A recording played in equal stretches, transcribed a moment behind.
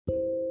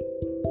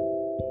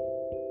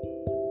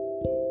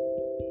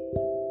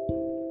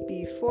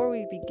Before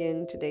we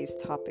begin today's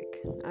topic,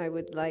 I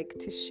would like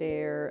to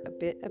share a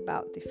bit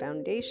about the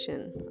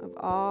foundation of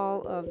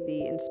all of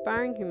the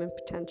Inspiring Human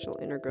Potential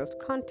Inner Growth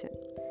content.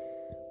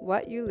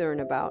 What you learn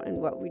about and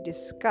what we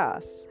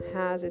discuss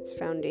has its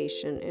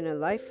foundation in a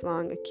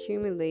lifelong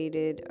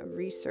accumulated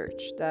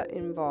research that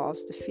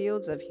involves the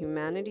fields of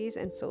humanities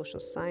and social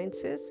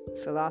sciences,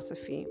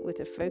 philosophy with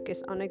a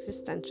focus on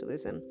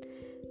existentialism,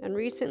 and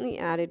recently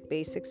added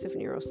basics of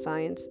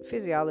neuroscience,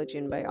 physiology,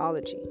 and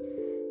biology.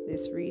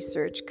 This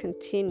research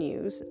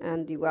continues,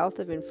 and the wealth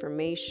of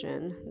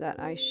information that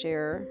I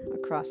share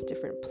across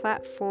different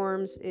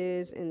platforms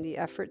is in the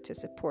effort to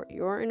support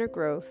your inner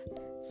growth,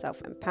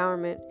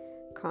 self-empowerment,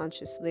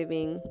 conscious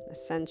living,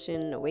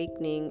 ascension,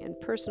 awakening, and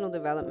personal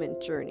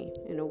development journey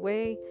in a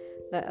way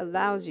that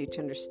allows you to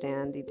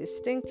understand the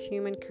distinct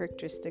human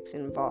characteristics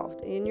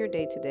involved in your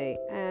day-to-day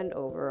and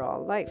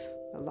overall life,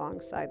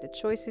 alongside the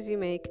choices you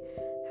make,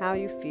 how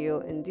you feel,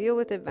 and deal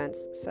with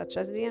events such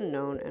as the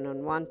unknown and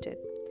unwanted.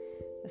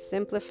 A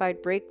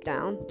simplified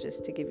breakdown,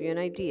 just to give you an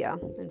idea,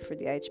 and for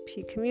the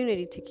IHP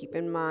community to keep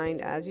in mind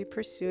as you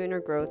pursue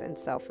inner growth and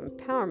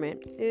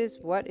self-empowerment, is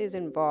what is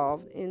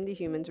involved in the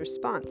human's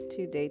response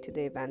to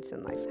day-to-day events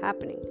and life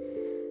happening.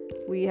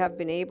 We have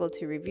been able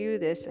to review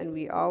this, and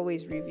we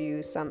always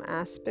review some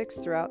aspects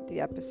throughout the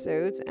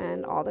episodes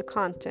and all the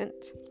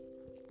content.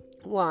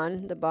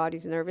 1. The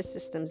body's nervous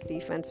system's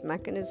defense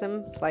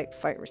mechanism,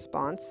 flight-fight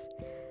response.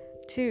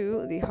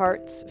 2. The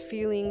heart's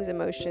feelings,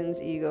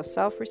 emotions, ego,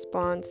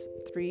 self-response.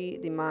 3.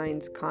 The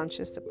mind's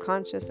conscious,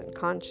 subconscious, and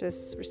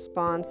conscious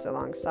response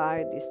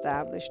alongside the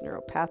established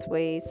neural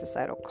pathways,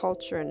 societal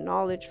culture and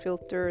knowledge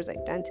filters,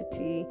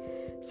 identity,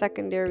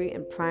 secondary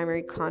and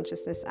primary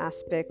consciousness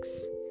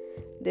aspects.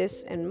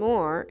 This and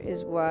more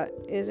is what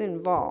is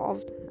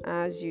involved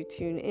as you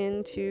tune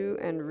into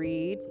and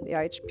read the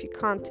IHP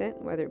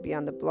content, whether it be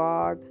on the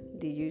blog,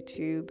 the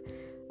YouTube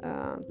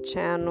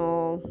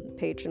channel,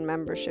 patron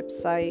membership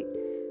site,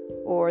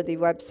 or the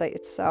website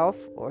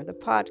itself, or the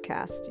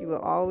podcast. You will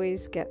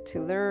always get to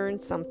learn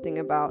something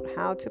about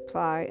how to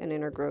apply an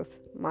inner growth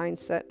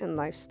mindset and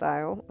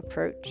lifestyle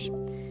approach,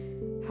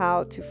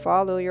 how to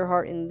follow your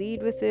heart and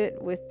lead with it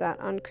with that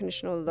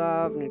unconditional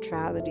love,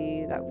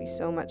 neutrality that we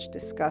so much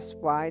discuss,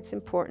 why it's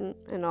important,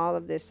 and all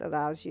of this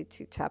allows you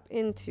to tap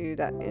into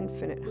that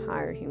infinite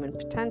higher human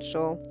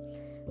potential,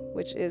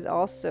 which is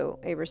also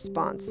a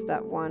response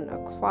that one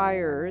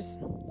acquires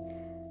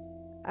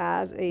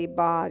as a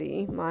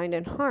body, mind,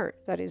 and heart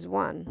that is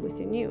one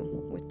within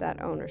you with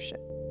that ownership.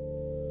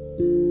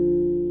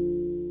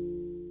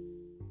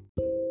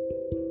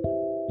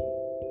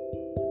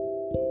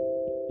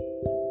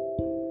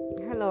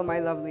 Hello, my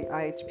lovely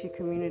IHP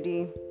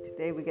community.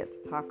 Today we get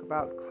to talk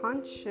about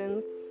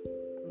conscience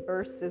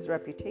versus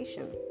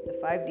reputation, the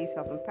 5D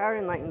self-empowered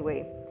enlightened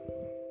way.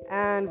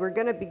 And we're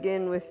going to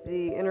begin with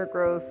the inner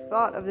growth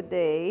thought of the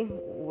day,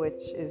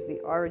 which is the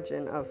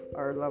origin of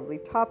our lovely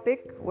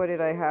topic. What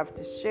did I have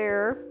to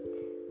share?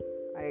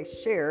 I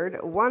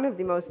shared one of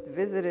the most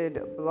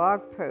visited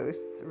blog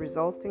posts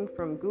resulting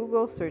from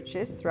Google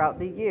searches throughout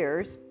the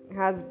years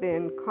has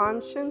been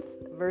conscience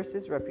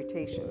versus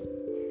reputation.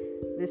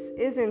 This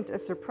isn't a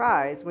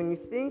surprise when you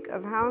think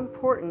of how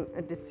important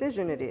a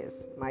decision it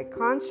is, my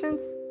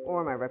conscience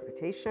or my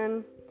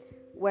reputation,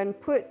 when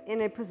put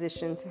in a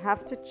position to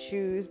have to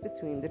choose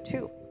between the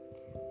two.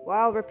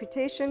 While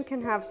reputation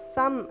can have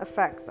some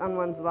effects on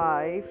one's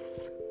life,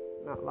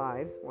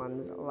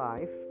 one's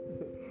life,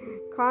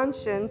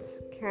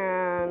 conscience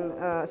can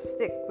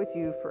stick with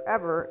you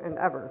forever and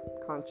ever.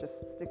 Conscious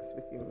sticks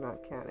with you,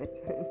 not can.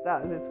 It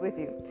does, it's with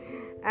you.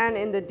 And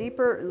in the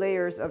deeper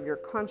layers of your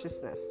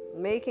consciousness,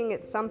 making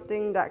it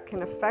something that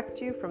can affect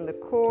you from the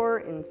core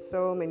in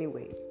so many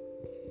ways.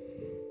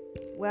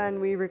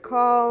 When we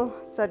recall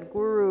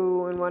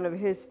Sadhguru in one of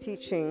his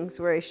teachings,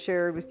 where I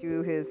shared with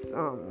you his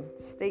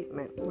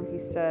statement, where he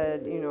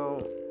said,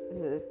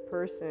 the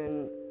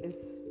person,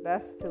 it's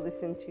best to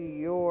listen to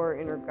your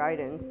inner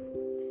guidance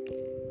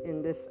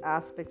in this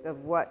aspect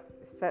of what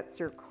sets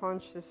your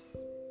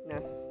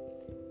consciousness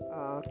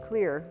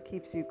clear,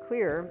 keeps you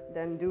clear,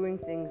 than doing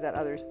things that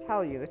others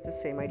tell you. It's the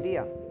same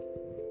idea.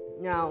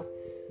 Now,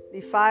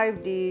 the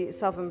 5D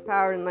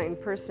self-empowered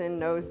enlightened person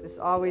knows this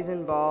always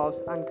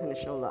involves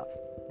unconditional love.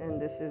 And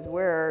this is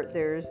where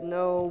there's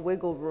no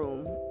wiggle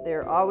room.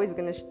 They're always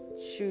going to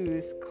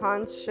choose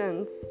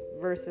conscience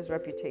versus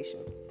reputation.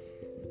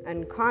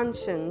 And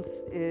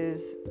conscience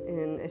is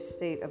in a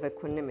state of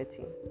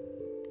equanimity.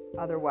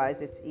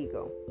 Otherwise, it's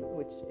ego,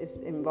 which is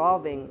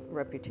involving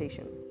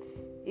reputation.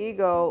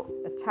 Ego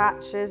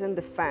attaches and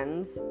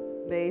defends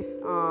based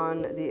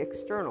on the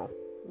external,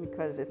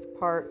 because it's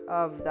part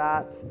of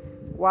that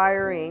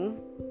wiring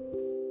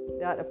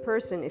that a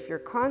person, if you're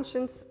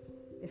conscious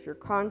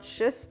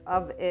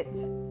of it,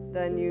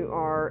 then you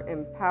are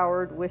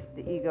empowered with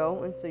the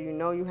ego, and so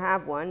you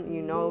have one,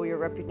 your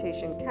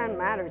reputation can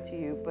matter to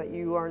you, but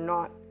you are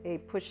not a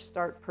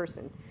push-start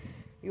person.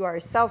 You are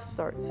a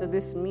self-start, so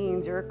this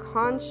means your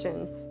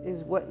conscience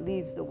is what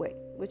leads the way.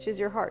 which is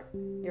your heart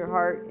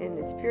in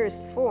its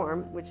purest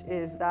form, which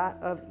is that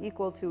of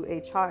equal to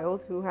a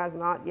child who has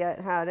not yet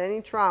had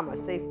any trauma,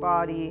 safe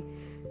body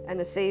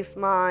and a safe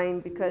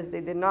mind, because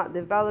they did not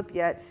develop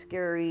yet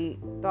scary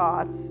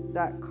thoughts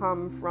that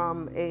come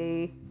from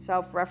a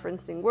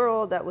self-referencing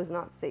world that was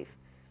not safe.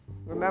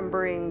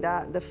 Remembering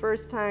that the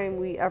first time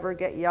we ever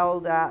get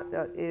yelled at,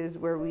 that is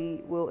where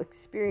we will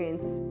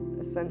experience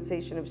a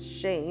sensation of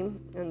shame,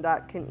 and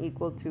that can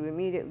equal to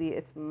immediately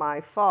it's my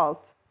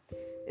fault,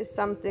 is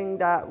something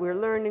that we're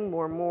learning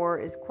more and more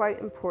is quite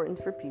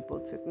important for people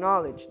to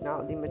acknowledge.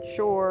 Now, the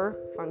mature,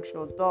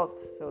 functional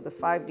adult, so the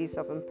 5D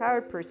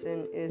self-empowered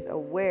person, is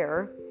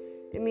aware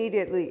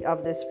immediately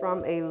of this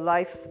from a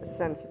life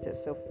sensitive,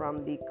 so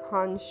from the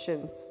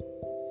conscience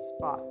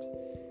spot.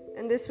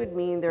 And this would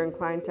mean they're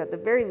inclined to, at the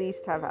very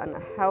least, have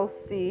a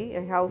healthy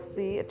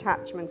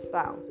attachment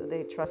style. So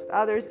they trust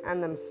others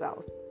and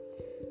themselves.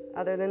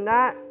 Other than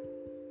that,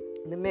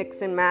 the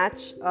mix and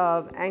match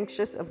of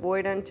anxious,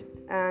 avoidant,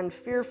 and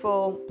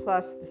fearful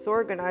plus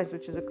disorganized,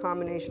 which is a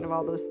combination of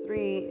all those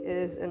three,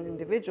 is an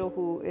individual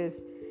who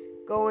is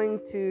going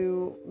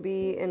to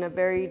be in a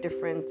very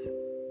different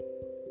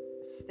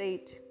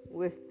state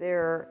with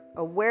their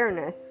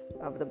awareness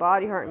of the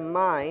body, heart, and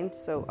mind,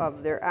 so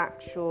of their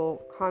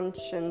actual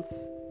conscience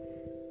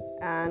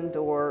and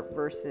or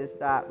versus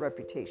that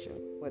reputation.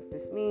 What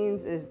this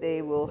means is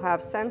they will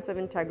have sense of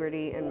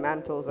integrity and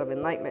mantles of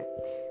enlightenment.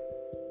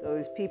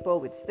 Those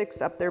people with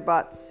sticks up their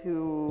butts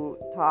who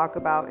talk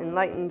about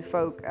enlightened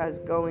folk as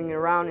going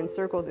around in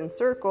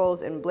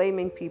circles and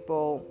blaming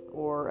people,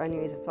 or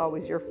anyways, it's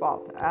always your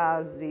fault,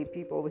 as the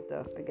people with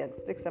the, again,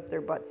 sticks up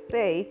their butts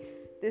say,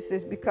 this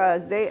is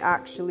because they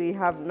actually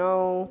have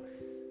no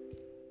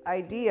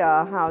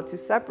idea how to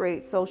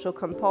separate social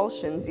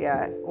compulsions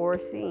yet or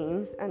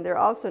themes, and they're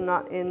also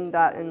not in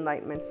that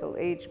enlightenment soul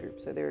age group.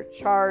 So they're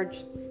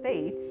charged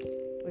states,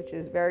 which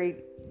is very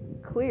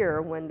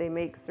clear when they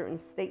make certain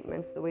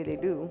statements the way they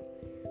do,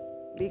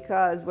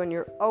 because when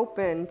you're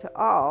open to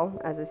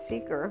all as a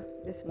seeker,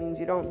 this means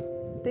you don't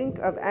think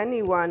of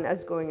anyone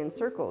as going in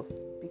circles,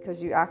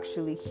 because you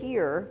actually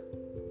hear,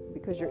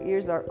 because your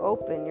ears are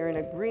open, you're in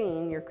a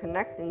green, you're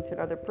connecting to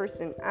another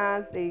person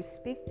as they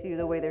speak to you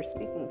the way they're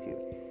speaking to you.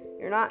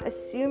 You're not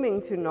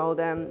assuming to know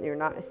them, you're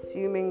not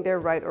assuming they're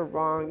right or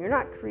wrong, you're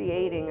not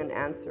creating an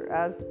answer.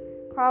 As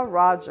Carl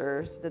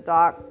Rogers, the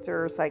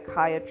doctor,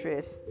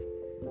 psychiatrist,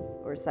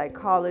 or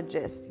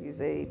psychologist, he's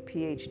a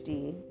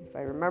PhD, if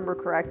I remember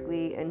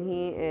correctly, and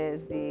he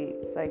is the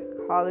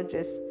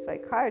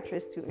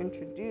psychiatrist who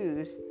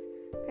introduced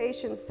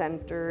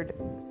patient-centered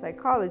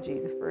psychology,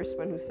 the first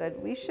one who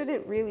said we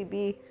shouldn't really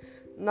be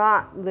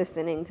not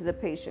listening to the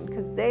patient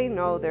because they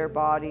know their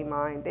body,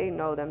 mind, they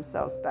know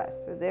themselves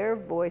best, so their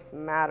voice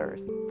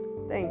matters.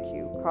 Thank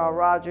you, Carl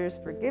Rogers,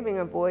 for giving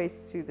a voice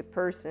to the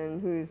person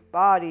whose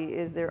body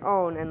is their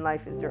own and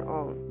life is their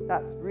own.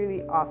 That's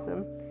really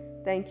awesome.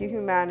 Thank you,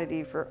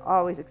 humanity, for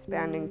always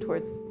expanding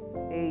towards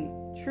a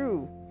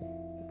true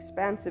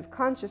expansive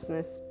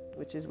consciousness,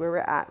 which is where we're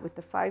at with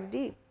the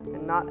 5D.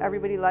 And not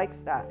everybody likes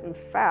that. In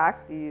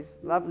fact, these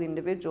lovely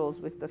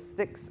individuals with the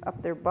sticks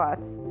up their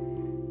butts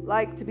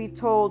like to be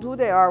told who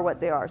they are,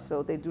 what they are.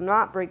 So they do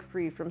not break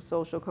free from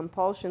social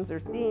compulsions or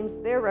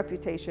themes. Their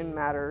reputation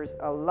matters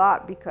a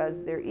lot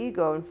because their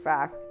ego, in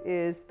fact,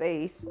 is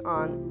based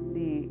on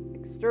the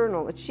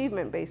external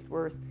achievement-based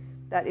worth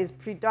that is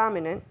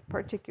predominant,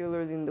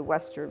 particularly in the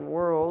Western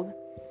world.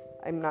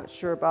 I'm not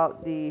sure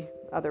about the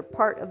other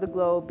part of the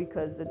globe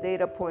because the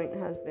data point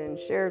has been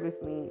shared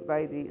with me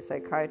by the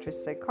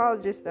psychiatrists,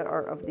 psychologists that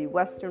are of the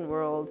Western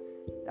world.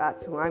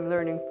 That's who I'm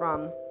learning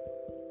from.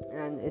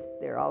 And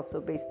they're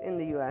also based in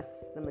the US,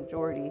 the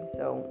majority.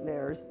 So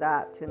there's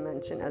that to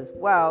mention as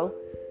well.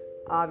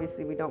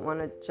 Obviously, we don't want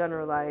to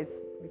generalize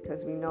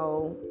because we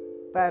know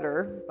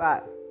better,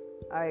 but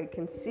I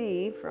can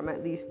see from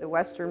at least the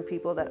Western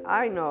people that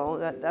I know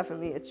that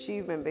definitely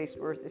achievement-based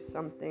worth is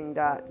something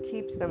that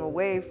keeps them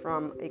away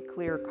from a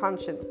clear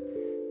conscience.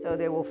 So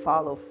they will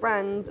follow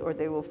friends or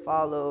they will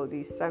follow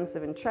these sense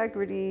of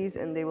integrities,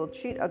 and they will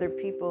treat other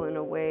people in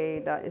a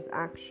way that is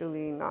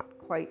actually not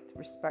quite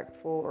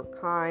respectful or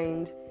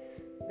kind.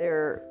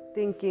 They're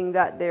thinking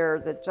that they're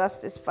the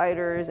justice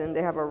fighters and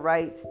they have a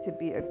right to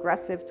be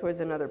aggressive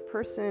towards another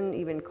person,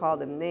 even call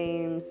them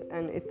names.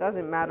 And it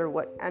doesn't matter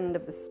what end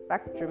of the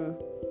spectrum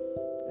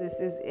this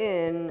is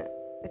in.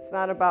 It's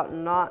not about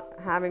not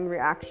having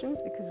reactions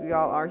because we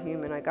all are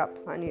human. I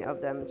got plenty of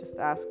them. Just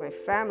ask my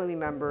family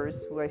members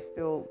who I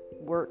still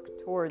work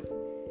towards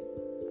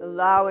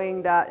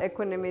allowing that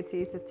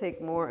equanimity to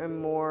take more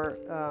and more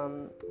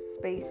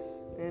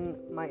space in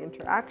my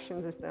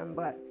interactions with them.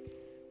 But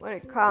when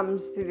it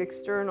comes to the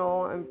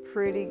external, I'm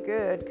pretty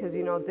good because,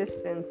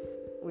 distance,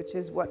 which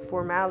is what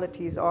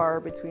formalities are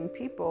between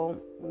people,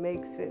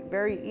 makes it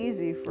very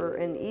easy for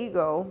an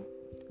ego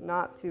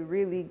not to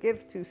really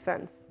give 2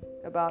 cents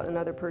about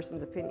another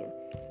person's opinion.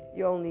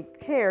 You only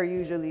care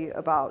usually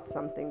about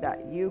something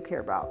that you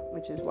care about,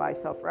 which is why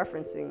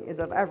self-referencing is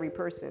of every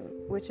person,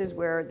 which is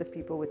where the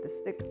people with the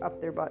stick up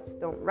their butts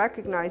don't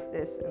recognize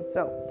this. And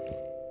so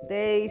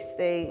they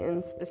stay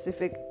in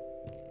specific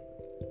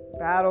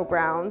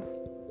battlegrounds.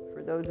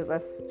 For those of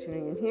us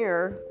tuning in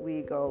here,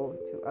 we go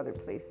to other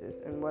places.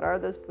 And what are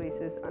those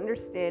places?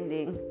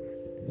 Understanding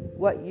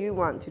what you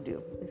want to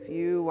do. If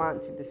you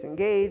want to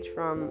disengage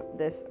from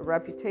this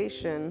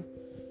reputation,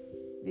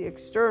 the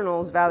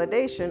externals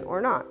validation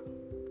or not,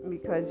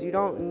 because you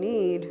don't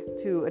need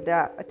to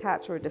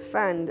attach or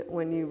defend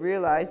when you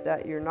realize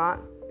that you're not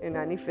in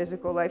any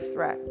physical life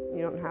threat.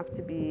 You don't have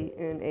to be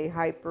in a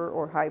hyper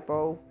or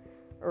hypo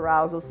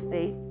arousal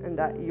state, and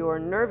that your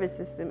nervous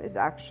system is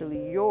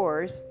actually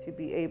yours to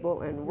be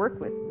able and work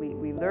with.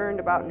 We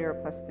learned about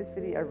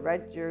neuroplasticity. I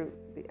read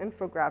the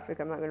infographic.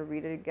 I'm not going to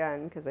read it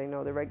again because I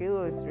know the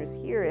regular listeners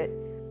hear it,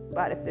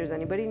 but if there's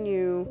anybody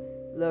new,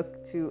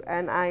 look to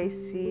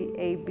nicabm.com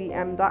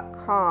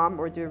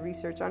or do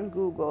research on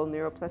Google,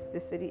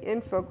 neuroplasticity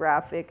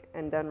infographic,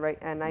 and then write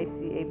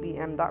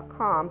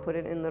nicabm.com, put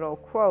it in little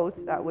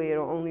quotes, that way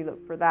it'll only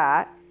look for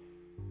that.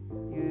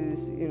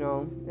 Use,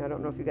 I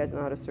don't know if you guys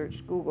know how to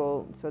search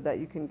Google so that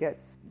you can get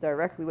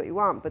directly what you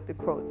want, but the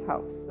quotes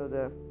helps. So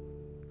the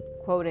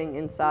quoting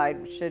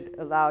inside should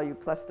allow you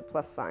plus the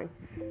plus sign.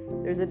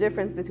 There's a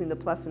difference between the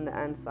plus and the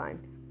and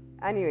sign.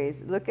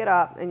 Anyways, look it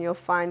up and you'll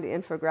find the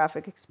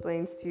infographic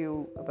explains to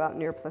you about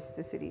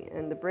neuroplasticity.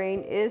 And the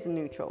brain is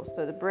neutral.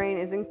 So the brain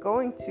isn't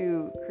going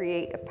to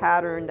create a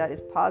pattern that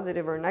is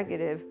positive or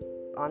negative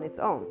on its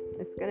own.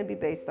 It's going to be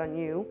based on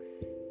you.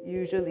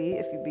 Usually,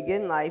 if you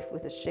begin life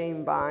with a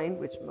shame bind,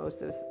 which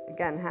most of us,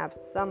 again, have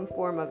some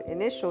form of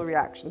initial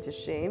reaction to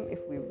shame,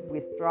 if we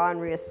withdraw and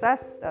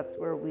reassess, that's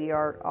where we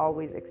are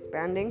always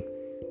expanding.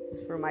 This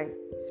is for my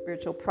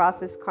spiritual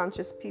process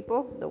conscious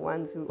people, the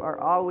ones who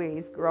are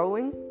always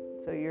growing.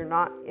 So you're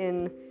not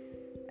in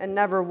and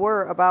never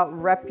were about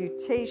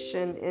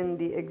reputation in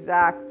the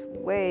exact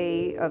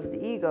way of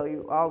the ego.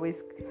 You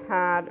always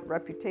had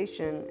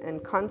reputation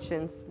and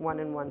conscience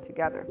one and one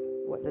together.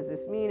 What does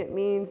this mean? It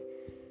means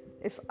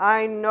if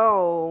I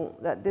know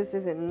that this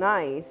isn't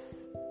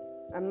nice,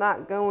 I'm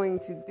not going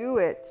to do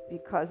it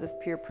because of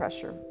peer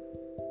pressure.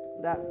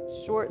 That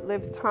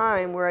short-lived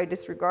time where I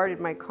disregarded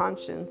my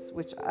conscience,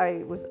 which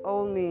I was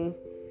only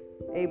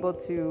able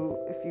to,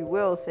 if you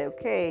will, say,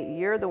 okay,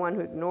 you're the one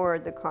who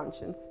ignored the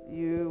conscience.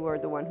 You are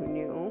the one who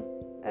knew.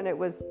 And it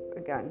was,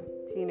 again,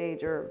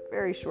 teenager,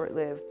 very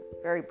short-lived,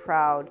 very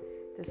proud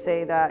to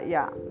say that,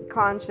 yeah,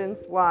 conscience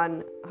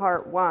won,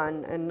 heart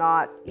won, and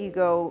not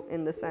ego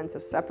in the sense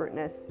of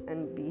separateness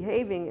and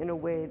behaving in a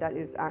way that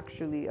is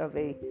actually of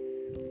a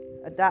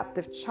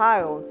adaptive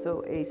child.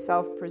 So a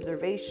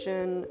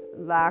self-preservation,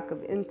 lack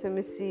of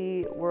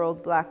intimacy,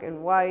 world black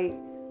and white.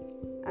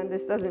 And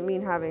this doesn't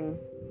mean having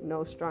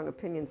no strong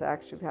opinions. I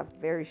actually have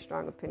very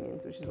strong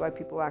opinions, which is why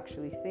people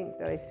actually think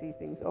that I see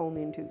things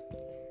only in twos.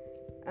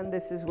 And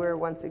this is where,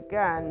 once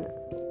again,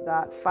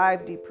 that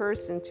 5D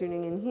person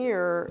tuning in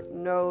here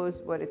knows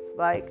what it's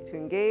like to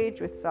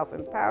engage with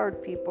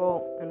self-empowered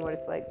people and what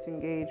it's like to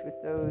engage with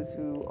those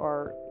who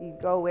are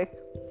egoic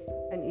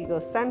and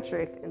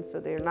egocentric. And so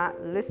they're not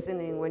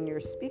listening when you're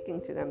speaking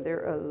to them.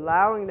 They're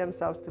allowing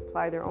themselves to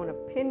apply their own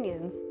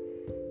opinions.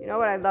 You know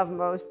what I love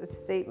most? The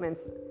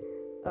statements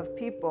of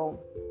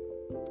people,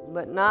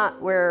 but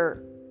not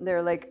where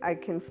they're like, I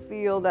can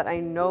feel that I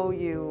know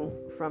you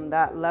from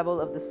that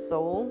level of the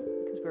soul.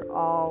 We're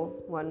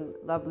all one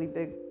lovely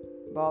big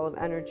ball of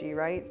energy,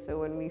 right? So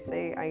when we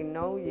say, I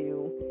know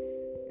you,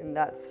 in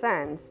that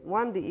sense,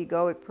 one, the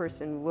egoic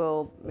person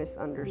will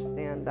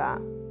misunderstand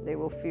that. They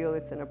will feel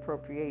it's an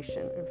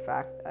appropriation. In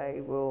fact, I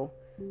will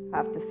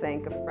have to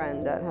thank a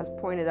friend that has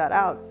pointed that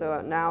out.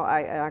 So now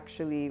I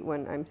actually,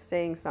 when I'm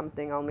saying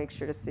something, I'll make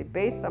sure to say,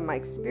 based on my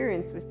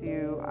experience with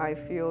you, I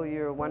feel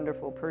you're a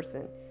wonderful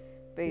person.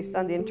 Based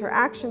on the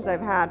interactions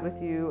I've had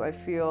with you, I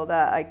feel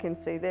that I can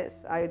say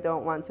this. I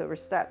don't want to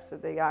overstep. So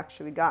they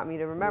actually got me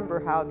to remember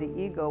how the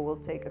ego will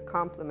take a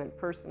compliment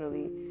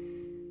personally.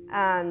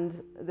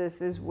 And this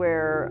is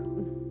where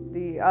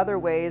the other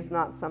way is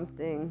not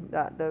something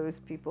that those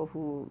people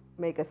who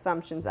make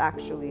assumptions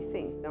actually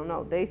think.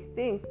 No, they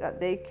think that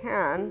they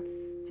can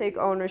take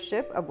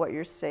ownership of what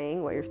you're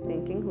saying, what you're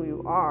thinking, who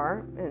you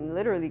are, and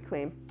literally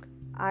claim,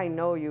 I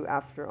know you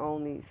after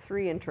only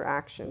 3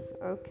 interactions.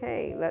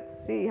 Okay,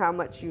 let's see how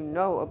much you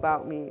know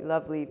about me,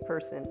 lovely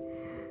person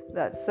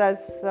that says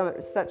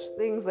such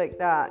things like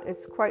that.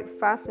 It's quite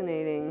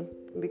fascinating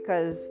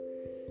because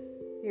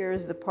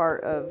here's the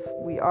part of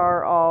we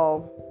are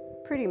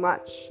all pretty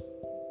much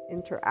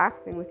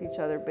interacting with each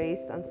other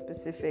based on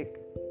specific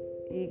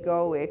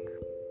egoic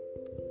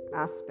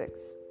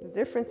aspects. The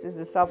difference is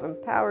the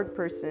self-empowered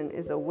person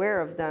is aware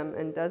of them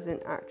and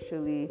doesn't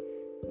actually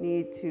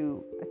need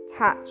to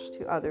attach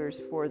to others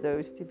for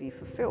those to be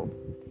fulfilled.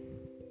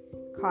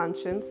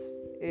 Conscience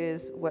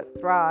is what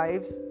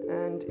thrives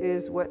and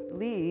is what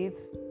leads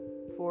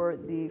for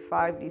the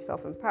 5D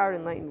self-empowered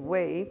enlightened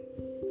way.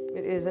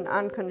 It is an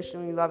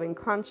unconditionally loving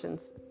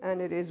conscience, and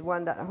it is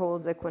one that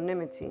holds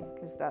equanimity,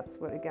 because that's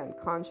what, again,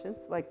 conscience,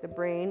 like the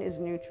brain, is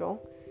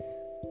neutral.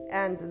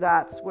 And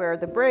that's where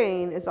the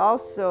brain is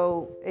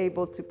also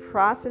able to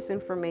process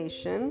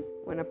information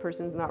when a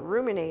person's not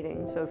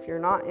ruminating. So if you're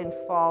not in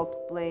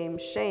fault, blame,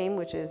 shame,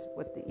 which is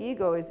what the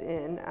ego is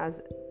in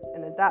as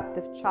an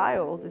adaptive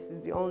child, this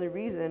is the only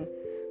reason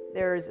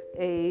there's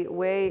a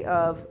way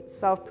of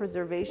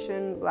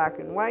self-preservation, black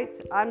and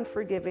white,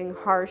 unforgiving,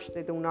 harsh.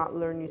 They do not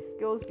learn new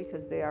skills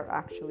because they are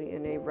actually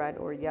in a red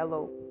or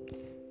yellow.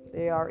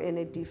 They are in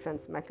a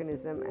defense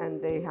mechanism,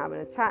 and they have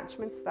an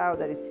attachment style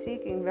that is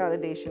seeking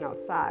validation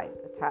outside.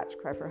 Attach,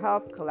 cry for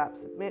help,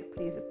 collapse, submit,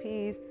 please,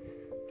 appease,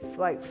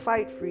 flight,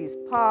 fight, freeze,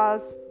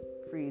 pause,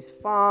 freeze,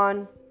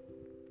 fawn.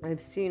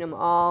 I've seen them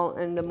all,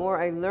 and the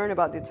more I learn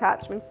about the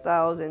attachment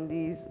styles and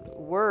these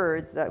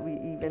words that we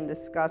even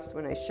discussed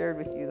when I shared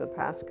with you the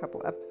past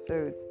couple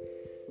episodes,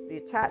 the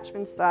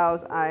attachment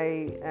styles,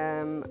 I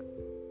am,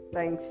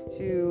 thanks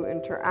to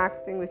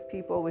interacting with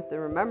people with the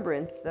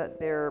remembrance that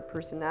their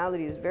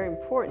personality is very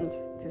important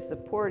to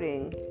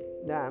supporting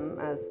them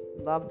as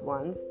loved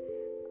ones,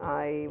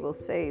 I will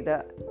say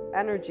that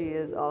energy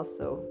is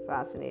also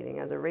fascinating.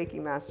 As a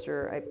Reiki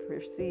master, I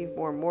perceive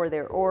more and more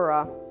their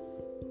aura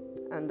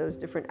and those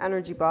different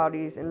energy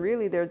bodies, and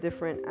really they're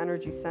different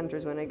energy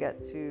centers when I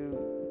get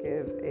to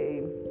give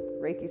a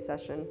Reiki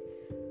session,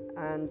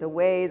 and the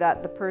way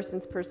that the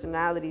person's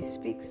personality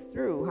speaks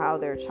through how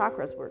their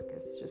chakras work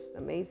is just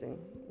amazing.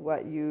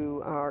 What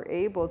you are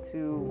able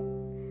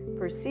to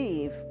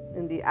perceive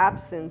in the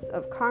absence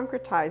of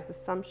concretized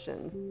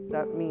assumptions,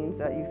 that means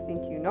that you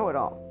think you know it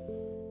all.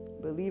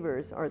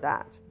 Believers are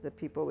that, the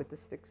people with the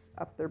sticks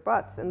up their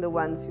butts, and the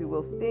ones who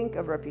will think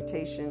of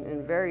reputation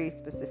in very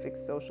specific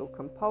social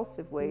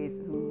compulsive ways,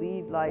 who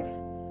lead life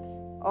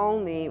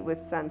only with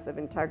sense of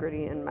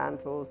integrity and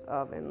mantles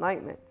of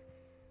enlightenment.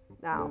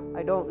 Now,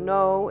 I don't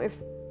know if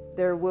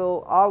there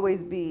will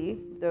always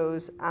be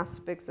those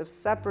aspects of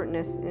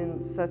separateness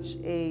in such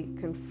a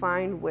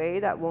confined way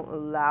that won't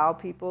allow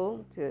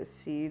people to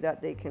see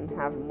that they can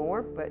have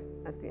more, but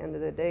at the end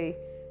of the day,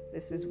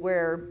 this is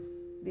where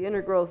the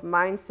inner growth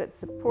mindset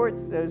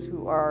supports those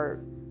who are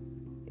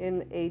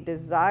in a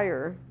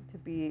desire to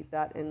be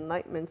that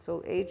enlightenment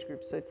soul age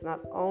group. So it's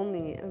not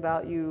only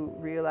about you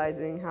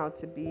realizing how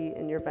to be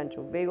in your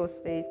ventral vagal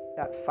state,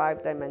 that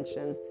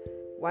 5-dimension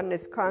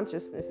oneness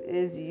consciousness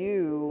is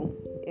you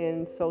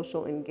in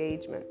social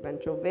engagement.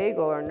 Ventral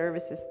vagal, our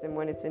nervous system,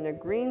 when it's in a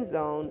green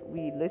zone,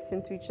 we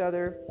listen to each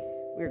other,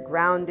 we're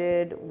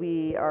grounded,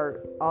 we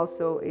are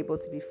also able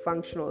to be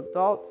functional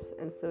adults.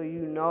 And so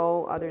you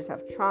know others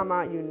have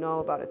trauma, you know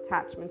about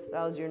attachment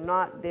styles. You're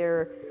not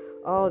there,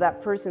 oh,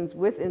 that person's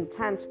with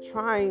intent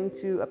trying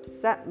to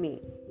upset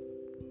me.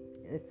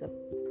 It's a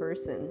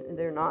person, and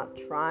they're not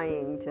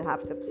trying to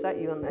have to upset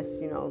you unless,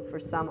 for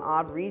some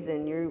odd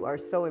reason you are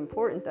so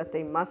important that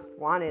they must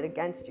want it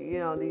against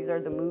you. These are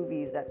the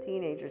movies that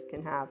teenagers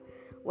can have.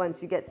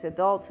 Once you get to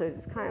adulthood,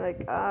 it's kind of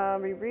like, are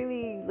we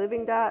really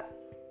living that?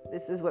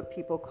 This is what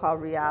people call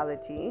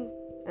reality.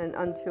 And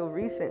until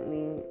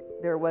recently,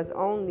 there was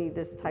only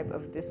this type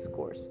of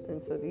discourse.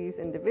 And so these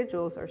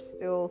individuals are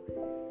still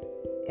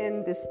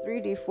in this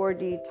 3D,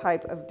 4D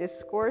type of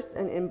discourse,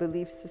 and in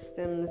belief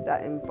systems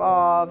that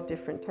involve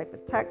different type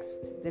of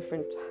texts,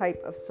 different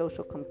type of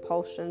social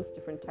compulsions,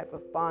 different type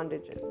of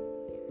bondages.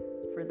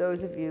 For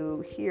those of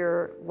you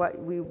here, what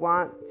we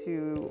want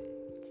to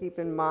keep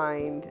in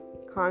mind,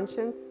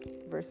 conscience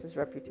versus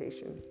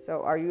reputation.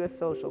 So are you a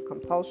social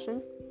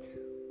compulsion,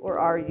 or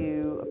are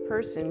you a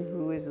person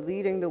who is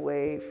leading the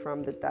way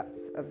from the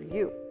depths of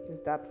you? The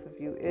depths of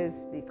you is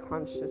the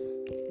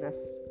consciousness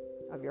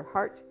of your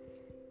heart.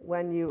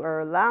 When you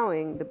are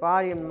allowing the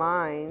body and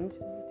mind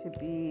to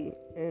be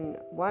in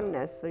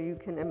oneness, so you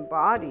can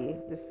embody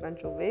this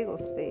ventral vagal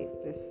state,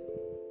 this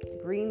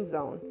green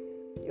zone,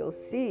 you'll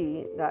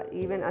see that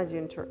even as you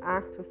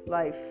interact with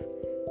life,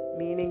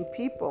 meaning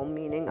people,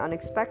 meaning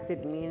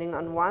unexpected, meaning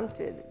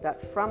unwanted,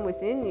 that from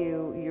within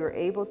you, you're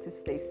able to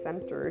stay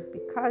centered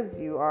because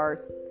you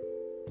are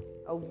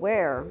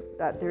aware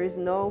that there is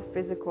no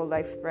physical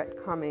life threat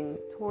coming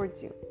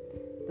towards you.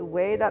 The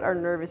way that our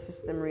nervous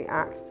system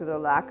reacts to the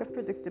lack of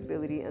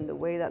predictability and the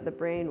way that the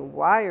brain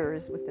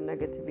wires with the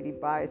negativity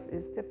bias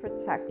is to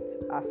protect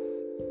us.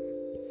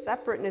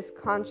 Separateness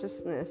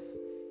consciousness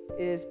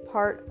is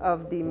part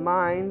of the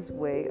mind's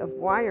way of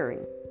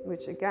wiring,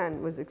 which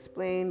again was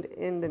explained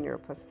in the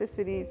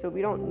neuroplasticity. So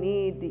we don't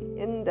need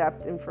the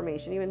in-depth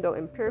information, even though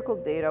empirical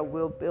data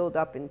will build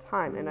up in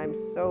time. And I'm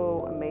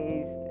so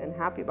amazed and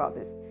happy about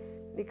this,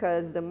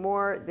 because the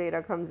more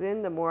data comes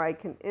in, the more I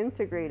can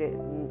integrate it,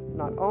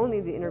 not only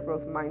the inner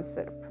growth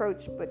mindset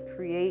approach, but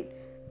create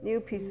new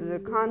pieces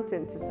of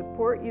content to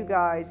support you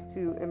guys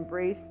to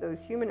embrace those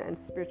human and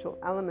spiritual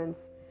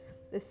elements.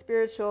 The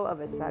spiritual of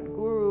a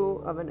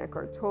Sadhguru, of an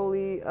Eckhart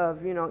Tolle,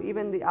 of,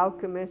 even the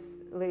alchemist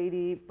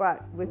lady,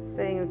 but with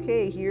saying,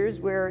 okay, here's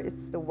where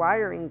it's the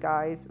wiring,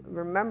 guys.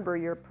 Remember,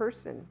 you're a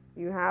person.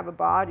 You have a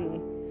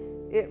body.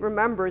 It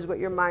remembers what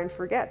your mind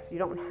forgets. You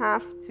don't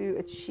have to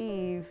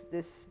achieve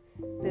this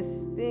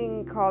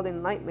thing called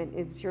enlightenment.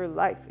 It's your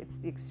life. It's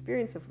the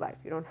experience of life.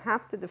 You don't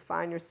have to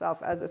define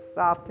yourself as a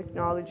soft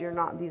technology or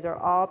not. These are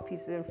all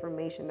pieces of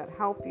information that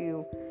help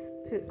you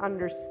to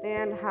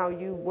understand how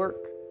you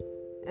work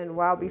And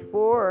while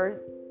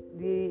before,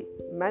 the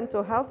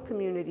mental health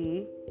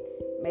community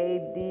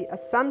made the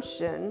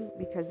assumption,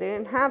 because they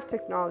didn't have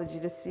technology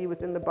to see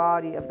within the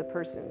body of the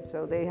person,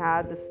 so they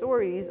had the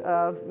stories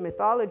of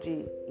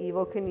mythology,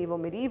 Evel Knievel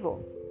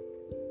medieval.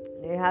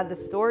 They had the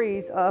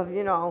stories of,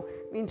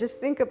 just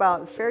think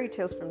about fairy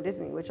tales from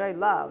Disney, which I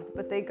loved,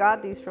 but they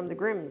got these from the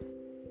Grimms.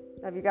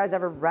 Have you guys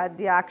ever read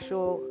the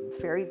actual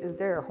fairy?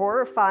 They're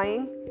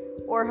horrifying.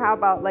 Or how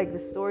about like the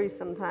stories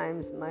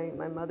sometimes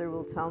my mother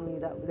will tell me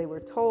that they were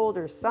told,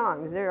 or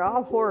songs. They're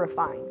all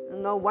horrifying.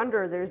 And no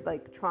wonder there's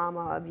like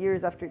trauma of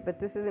years after. But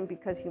this isn't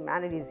because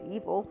humanity is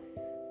evil,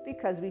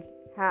 because we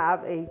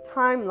have a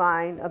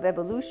timeline of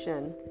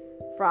evolution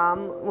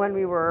from when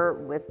we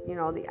were with,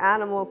 the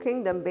animal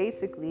kingdom,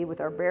 basically with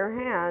our bare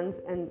hands,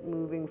 and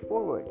moving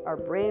forward. Our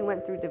brain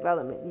went through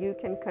development. You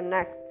can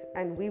connect,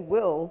 and we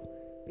will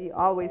be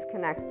always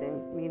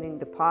connecting, meaning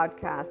the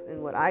podcast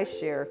and what I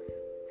share,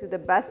 to the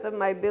best of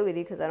my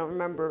ability, because I don't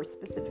remember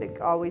specific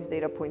always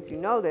data points,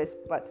 this,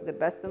 but to the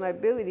best of my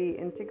ability,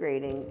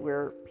 integrating.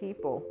 We're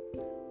people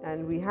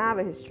and we have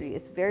a history.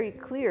 It's very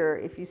clear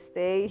if you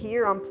stay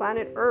here on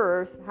planet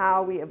Earth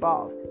how we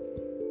evolved.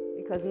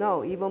 Because no,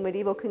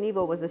 Evel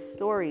Knievel was a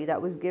story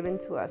that was given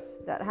to us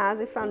that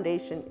has a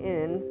foundation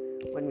in,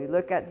 when we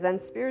look at Zen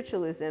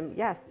spiritualism,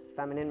 yes,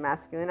 feminine,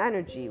 masculine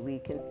energy. We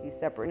can see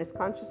separateness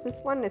consciousness,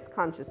 oneness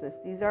consciousness.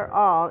 These are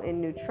all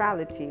in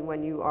neutrality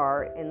when you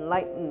are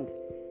enlightened.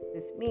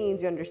 This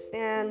means you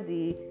understand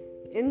the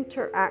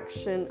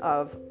interaction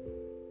of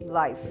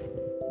life,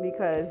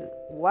 because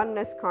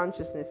oneness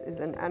consciousness is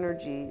an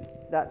energy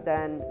that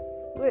then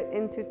split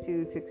into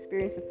two to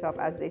experience itself,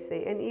 as they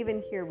say. And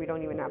even here, we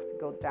don't even have to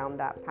go down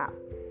that path.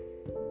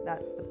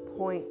 That's the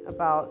point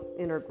about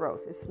inner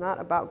growth. It's not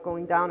about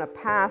going down a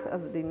path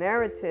of the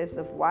narratives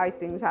of why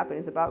things happen.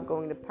 It's about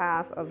going the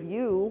path of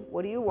you.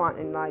 What do you want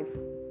in life?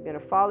 You're going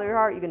to follow your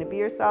heart. You're going to be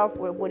yourself.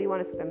 What do you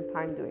want to spend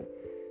time doing?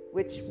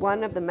 Which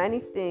one of the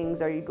many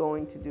things are you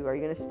going to do? Are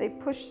you going to stay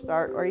push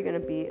start, or are you going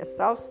to be a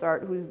self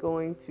start who's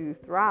going to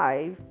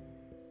thrive?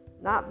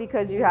 Not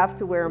because you have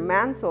to wear a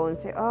mantle and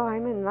say, oh,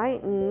 I'm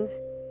enlightened.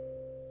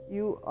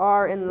 You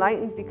are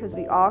enlightened because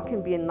we all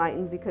can be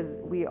enlightened, because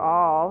we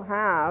all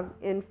have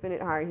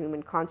infinite higher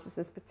human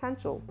consciousness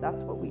potential.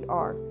 That's what we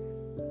are.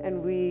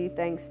 And we,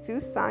 thanks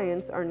to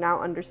science, are now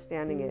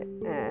understanding it.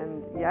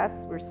 And yes,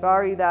 we're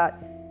sorry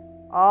that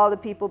all the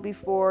people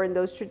before in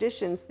those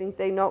traditions think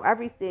they know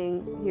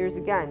everything. Here's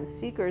again,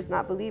 seekers,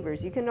 not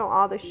believers. You can know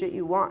all the shit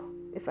you want.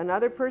 If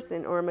another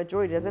person or a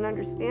majority doesn't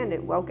understand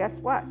it, well, guess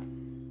what?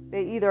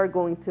 They either are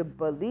going to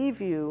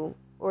believe you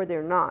or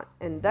they're not.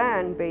 And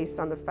then based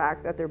on the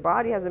fact that their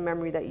body has a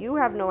memory that you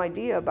have no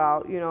idea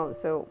about,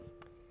 so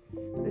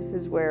this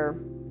is where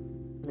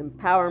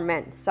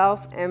empowerment,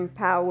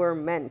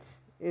 self-empowerment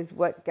is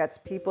what gets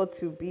people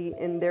to be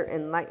in their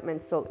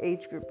enlightenment soul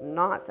age group.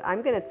 Not,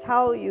 I'm going to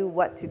tell you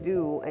what to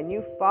do and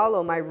you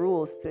follow my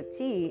rules to a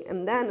T,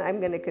 and then I'm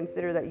going to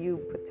consider that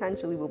you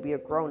potentially will be a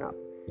grown-up.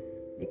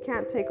 You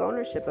can't take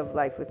ownership of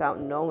life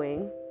without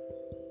knowing.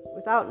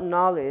 Without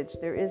knowledge,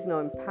 there is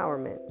no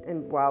empowerment.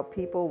 And while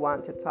people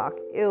want to talk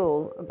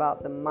ill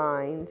about the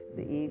mind,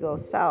 the ego,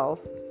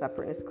 self,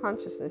 separateness,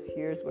 consciousness,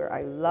 here's where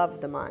I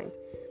love the mind.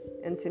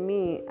 And to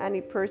me,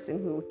 any person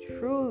who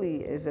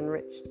truly is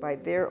enriched by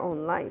their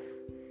own life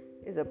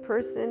is a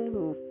person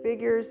who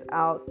figures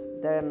out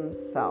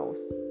themselves.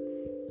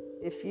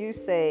 If you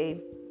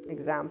say,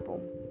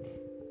 example,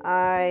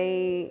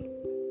 I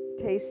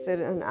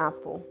tasted an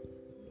apple,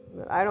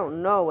 but I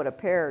don't know what a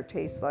pear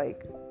tastes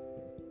like.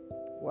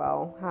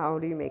 Well, how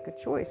do you make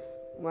a choice?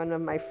 One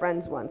of my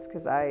friends once,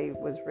 because I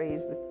was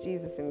raised with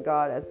Jesus and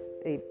God as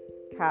a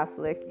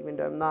Catholic, even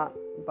though I'm not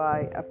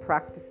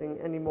practicing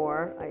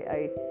anymore.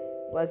 I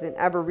wasn't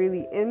ever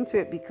really into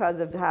it because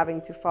of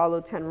having to follow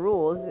 10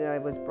 rules. I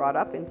was brought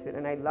up into it,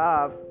 and I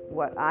love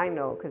what I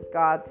know, because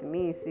God, to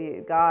me,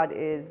 God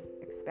is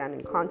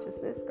expanding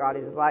consciousness. God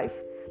is life.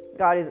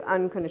 God is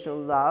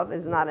unconditional love.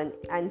 Is not an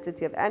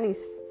entity of any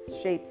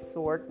shape,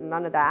 sort,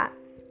 none of that.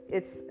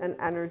 It's an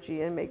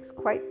energy, and it makes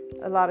quite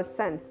a lot of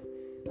sense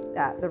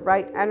that the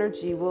right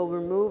energy will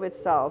remove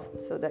itself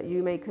so that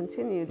you may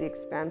continue the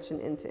expansion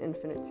into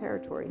infinite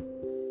territory.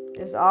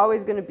 It's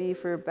always going to be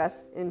for your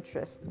best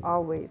interest,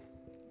 always.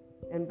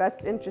 And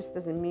best interest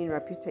doesn't mean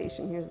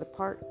reputation. Here's the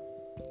part.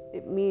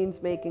 It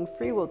means making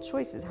free will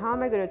choices. How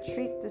am I going to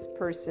treat this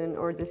person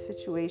or this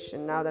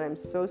situation now that I'm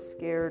so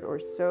scared or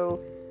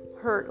so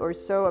hurt or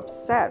so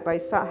upset by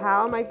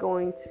how am I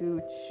going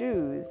to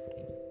choose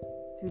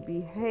to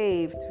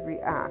behave, to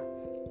react?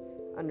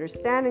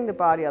 Understanding the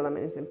body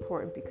element is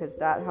important, because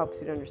that helps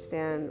you to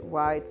understand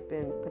why it's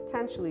been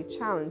potentially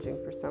challenging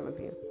for some of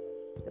you.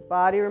 The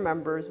body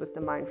remembers what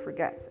the mind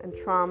forgets, and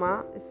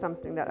trauma is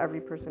something that every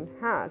person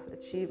has.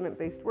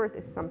 Achievement-based worth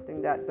is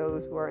something that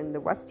those who are in the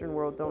Western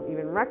world don't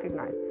even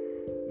recognize.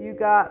 You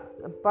got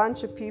a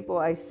bunch of people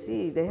I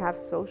see, they have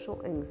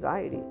social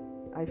anxiety.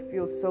 I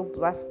feel so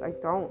blessed.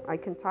 I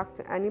can talk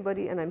to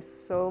anybody, and I'm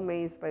so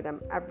amazed by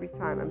them every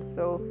time. I'm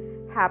so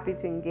happy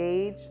to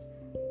engage.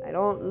 I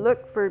don't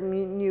look for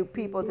new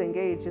people to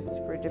engage just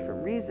for a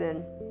different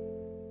reason.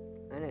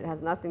 And it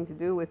has nothing to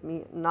do with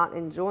me not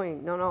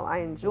enjoying. No, I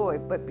enjoy.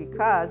 But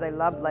because I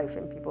love life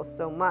and people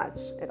so much,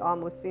 it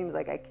almost seems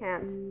like I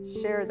can't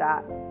share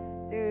that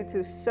due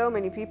to so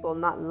many people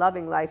not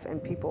loving life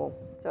and people.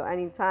 So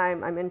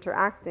anytime I'm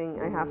interacting,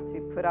 I have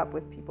to put up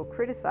with people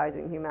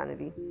criticizing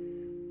humanity.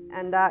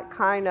 And that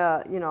kind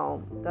of,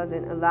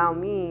 doesn't allow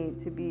me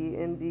to be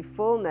in the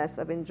fullness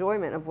of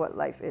enjoyment of what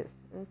life is.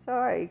 And so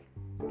I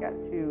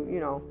get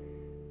to,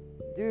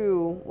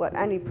 do what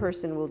any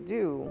person will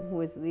do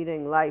who is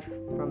leading life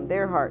from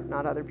their heart,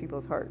 not other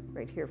people's heart,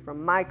 right here,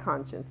 from my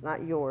conscience,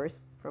 not yours,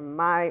 from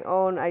my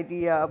own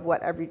idea of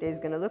what every day is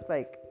going to look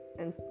like.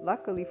 And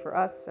luckily for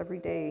us, every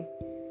day,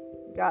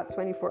 you got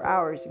 24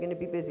 hours. You're going to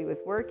be busy with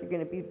work. You're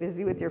going to be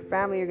busy with your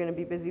family. You're going to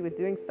be busy with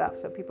doing stuff.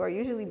 So people are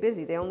usually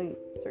busy. They only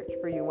search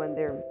for you when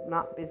they're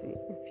not busy,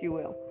 if you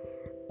will.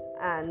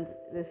 And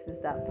this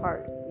is that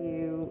part.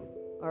 You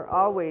are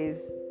always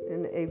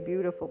in a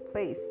beautiful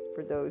place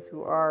for those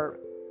who are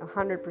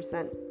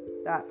 100%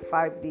 that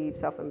 5D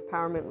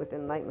self-empowerment with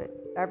enlightenment.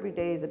 Every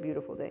day is a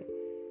beautiful day.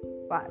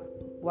 But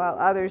while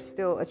others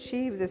still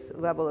achieve this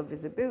level of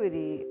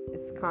visibility,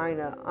 it's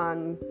kind of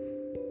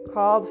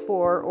uncalled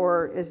for,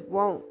 or it's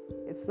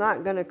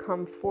not going to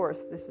come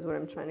forth. This is what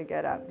I'm trying to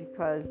get at,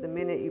 because the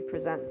minute you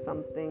present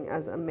something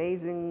as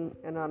amazing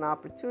and an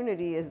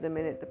opportunity is the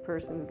minute the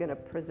person's going to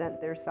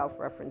present their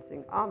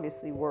self-referencing,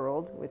 obviously,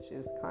 world, which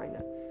is kind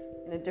of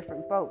in a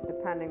different boat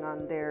depending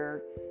on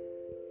their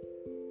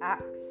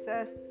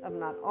access of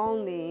not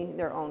only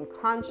their own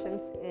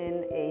conscience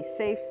in a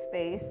safe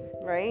space,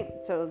 right?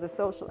 So the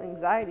social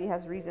anxiety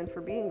has reason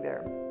for being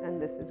there.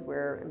 And this is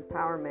where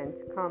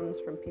empowerment comes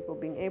from, people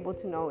being able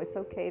to know it's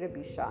okay to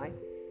be shy.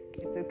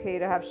 It's okay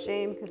to have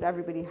shame, because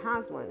everybody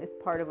has one. It's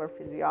part of our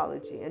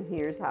physiology. And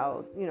here's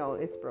how,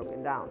 it's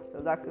broken down. So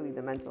luckily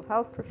the mental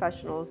health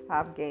professionals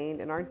have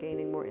gained and are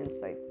gaining more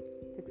insights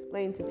to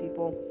explain to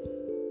people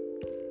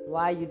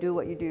why you do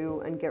what you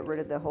do and get rid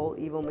of the whole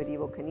evil,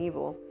 medieval,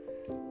 Knievel.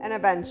 And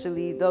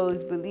eventually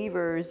those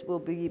believers will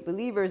be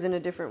believers in a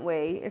different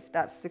way if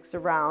that sticks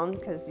around,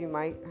 because we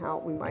might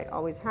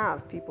always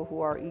have people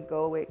who are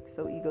egoic,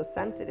 so ego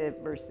sensitive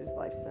versus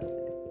life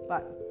sensitive.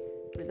 But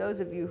for those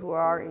of you who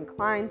are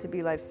inclined to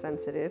be life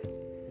sensitive,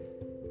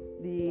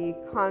 the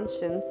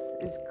conscience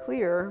is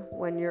clear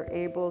when you're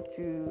able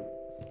to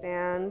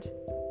stand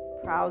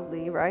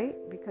proudly, right?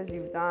 Because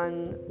you've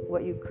done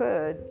what you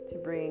could to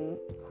bring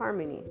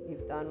harmony.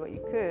 You've done what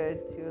you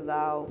could to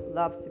allow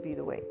love to be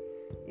the way.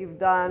 You've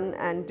done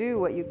and do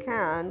what you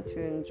can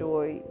to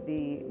enjoy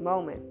the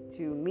moment,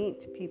 to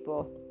meet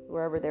people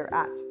wherever they're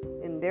at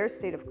in their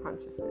state of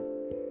consciousness.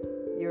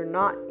 You're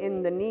not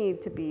in the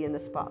need to be in the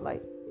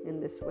spotlight in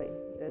this way.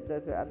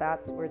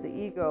 That's where the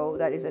ego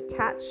that is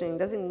attaching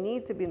doesn't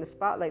need to be in the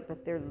spotlight,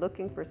 but they're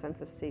looking for a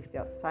sense of safety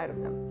outside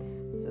of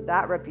them. So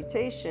that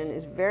reputation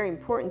is very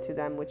important to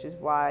them, which is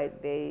why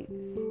they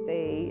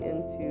stay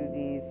into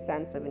the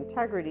sense of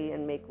integrity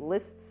and make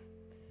lists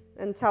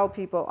and tell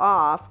people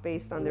off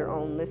based on their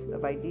own list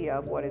of idea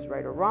of what is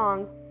right or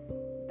wrong.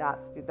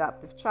 That's the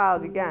adaptive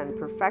child. Again,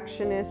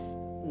 perfectionist,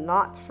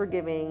 not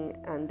forgiving,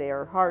 and they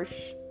are harsh.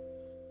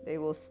 They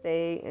will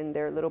stay in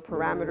their little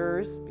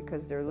parameters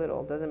because they're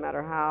little. Doesn't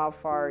matter how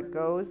far it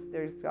goes,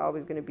 there's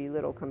always going to be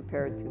little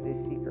compared to the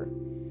seeker,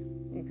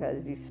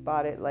 because you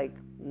spot it like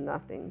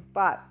nothing.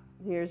 But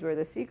here's where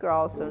the seeker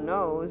also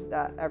knows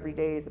that every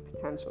day is a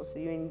potential. So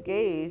you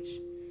engage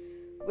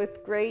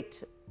with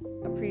great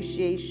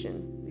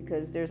appreciation,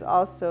 because there's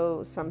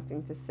also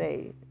something to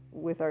say.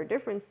 With our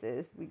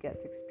differences, we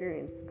get to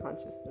experience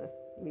consciousness.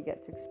 We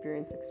get to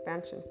experience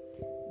expansion.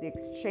 The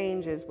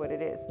exchange is what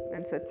it is.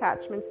 And so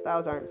attachment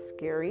styles aren't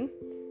scary.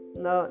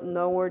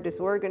 No, we're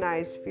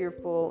disorganized,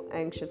 fearful,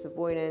 anxious,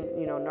 avoidant,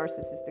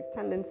 narcissistic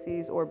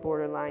tendencies, or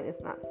borderline.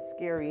 It's not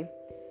scary.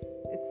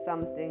 It's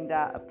something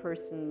that a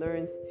person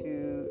learns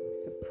to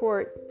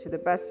support to the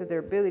best of their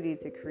ability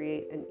to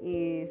create an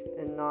ease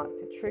and not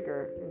to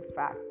trigger, in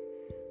fact.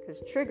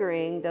 Because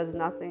triggering does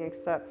nothing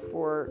except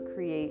for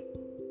create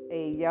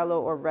a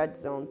yellow or red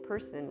zone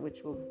person,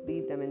 which will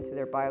lead them into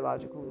their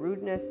biological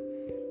rudeness,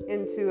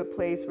 into a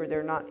place where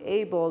they're not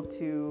able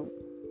to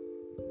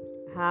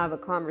have a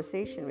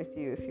conversation with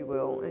you, if you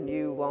will, and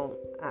you won't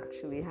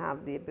actually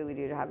have the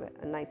ability to have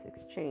a nice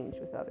exchange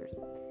with others.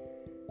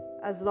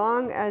 As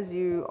long as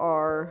you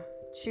are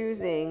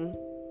choosing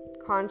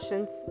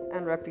conscience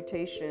and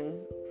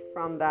reputation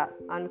from that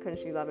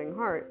unconsciously loving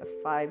heart of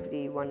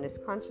 5D oneness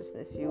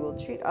consciousness, you will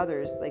treat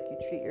others like you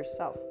treat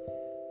yourself.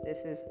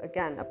 This is,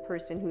 again, a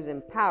person who's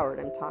empowered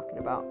I'm talking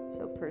about.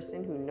 So a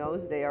person who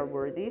knows they are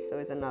worthy, so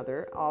is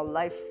another. All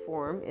life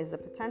form is a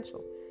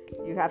potential.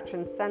 You have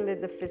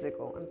transcended the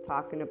physical. I'm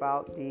talking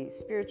about the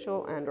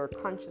spiritual and or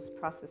conscious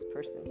process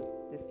person.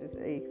 This is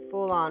a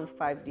full-on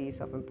 5D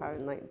self-empowered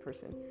enlightened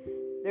person.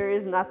 There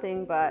is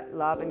nothing but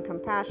love and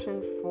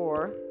compassion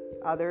for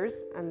others,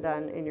 and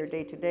then in your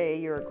day-to-day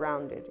you're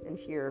grounded. And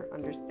here,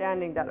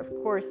 understanding that of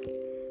course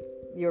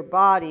your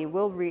body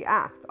will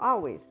react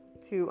always.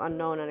 to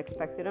unknown,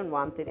 unexpected,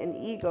 unwanted, and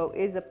ego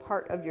is a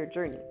part of your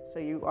journey. So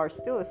you are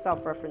still a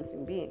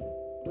self-referencing being,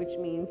 which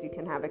means you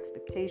can have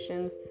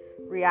expectations,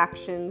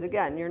 reactions.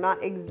 Again, you're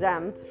not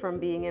exempt from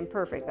being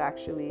imperfect.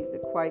 Actually,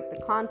 quite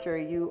the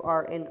contrary, you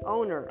are an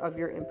owner of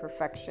your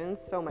imperfections,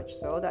 so much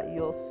so that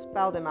you'll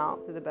spell them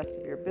out to the best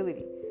of your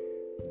ability.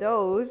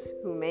 Those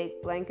who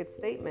make blanket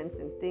statements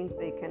and think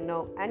they can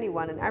know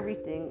anyone and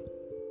everything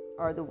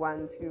are the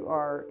ones who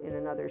are in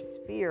another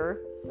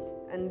sphere,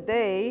 and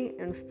they,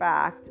 in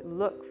fact,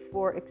 look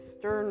for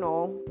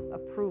external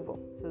approval.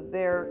 So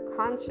their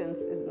conscience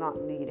is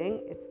not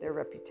leading, it's their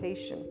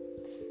reputation.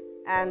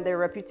 And their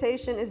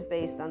reputation is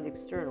based on the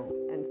external.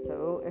 And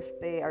so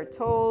if they are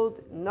told,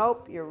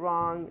 nope, you're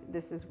wrong,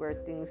 this is where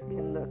things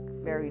can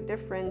look very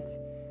different.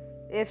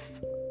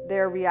 If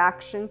their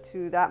reaction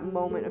to that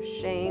moment of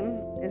shame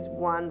is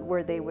one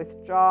where they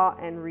withdraw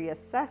and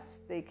reassess,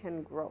 they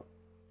can grow,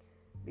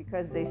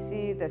 because they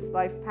see this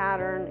life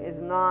pattern is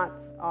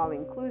not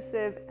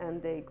all-inclusive,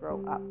 and they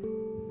grow up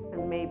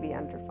and maybe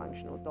enter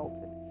functional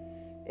adulthood.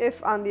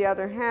 If, on the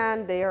other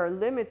hand, they are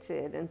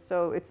limited, and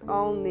so it's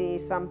only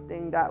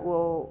something that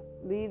will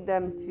lead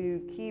them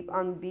to keep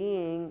on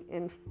being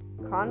in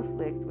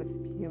conflict with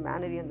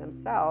humanity and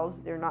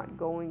themselves, they're not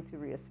going to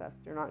reassess.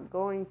 They're not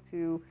going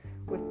to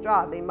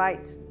withdraw. They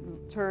might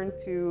turn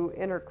to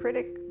inner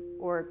critic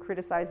or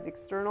criticize the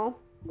external.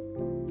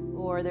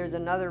 Or there's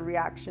another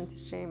reaction to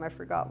shame. I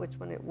forgot which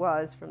one it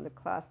was from the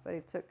class that I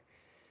took.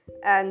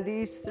 And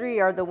these three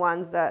are the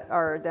ones that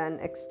are then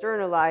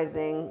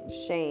externalizing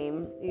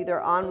shame,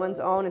 either on one's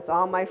own, it's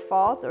all my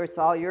fault, or it's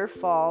all your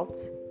fault,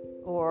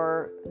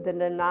 or the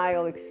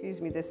denial,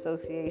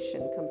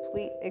 dissociation,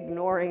 complete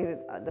ignoring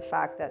the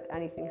fact that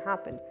anything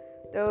happened.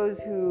 Those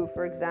who,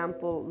 for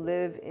example,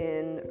 live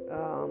in,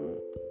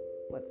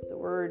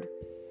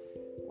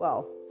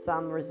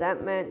 some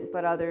resentment,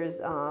 but others,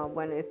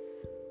 when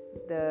it's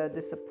the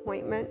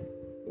disappointment,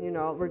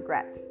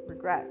 regret.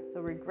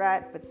 So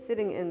regret, but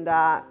sitting in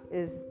that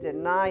is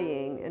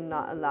denying and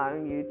not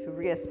allowing you to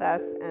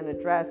reassess and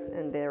address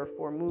and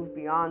therefore move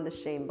beyond the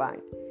shame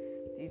bind.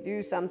 If you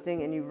do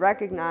something and you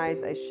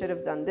recognize, I should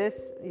have done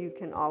this, you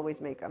can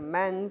always make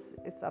amends.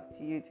 It's up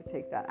to you to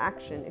take that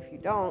action. If you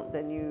don't,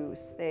 then you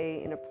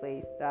stay in a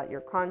place that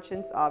your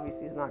conscience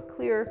obviously is not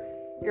clear,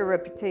 your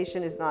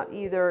reputation is not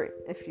either,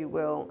 if you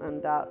will,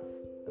 and that's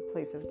a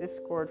place of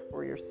discord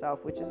for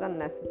yourself, which is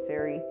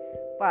unnecessary.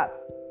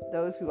 But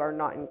those who are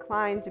not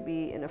inclined to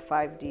be in a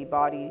 5D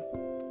body,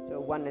 so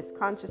oneness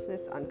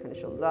consciousness,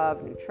 unconditional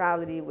love,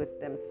 neutrality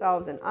with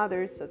themselves and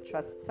others, so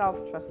trust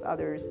self, trust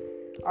others,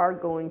 are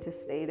going to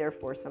stay there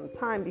for some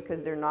time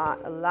because they're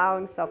not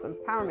allowing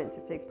self-empowerment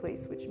to take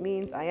place, which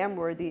means I am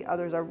worthy,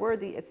 others are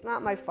worthy, it's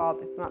not my fault,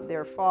 it's not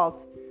their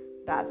fault.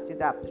 That's the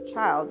adaptive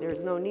child.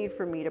 There's no need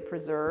for me to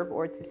preserve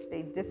or to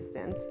stay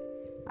distant.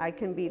 I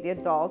can be the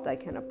adult, I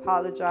can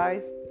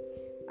apologize,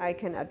 I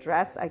can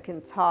address, I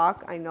can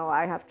talk. I know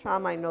I have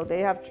trauma, I know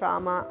they have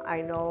trauma,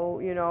 I know,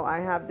 I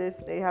have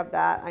this, they have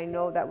that. I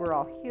know that we're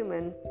all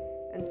human,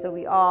 and so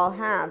we all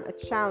have a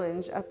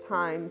challenge at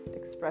times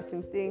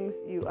expressing things.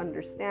 You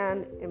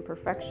understand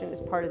imperfection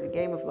is part of the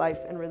game of life,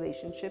 and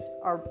relationships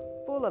are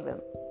full of them,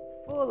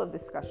 full of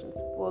discussions,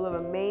 full of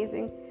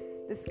amazing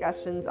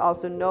discussions,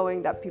 also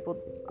knowing that people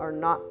are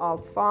not all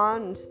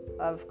fond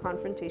of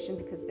confrontation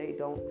because they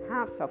don't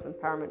have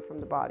self-empowerment from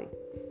the body.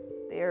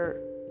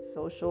 Their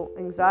social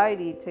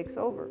anxiety takes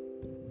over,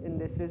 and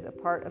this is a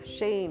part of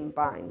shame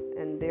binds,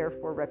 and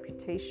therefore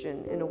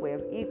reputation in a way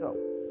of ego.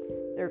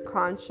 Their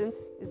conscience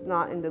is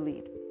not in the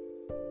lead.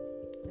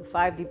 The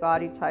 5D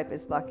body type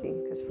is lucky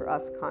because for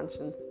us,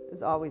 conscience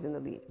is always in the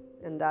lead,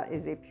 and that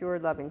is a pure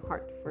loving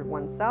heart for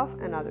oneself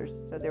and others.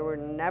 So there were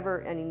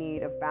never any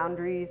need of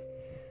boundaries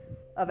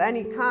of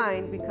any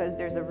kind, because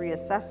there's a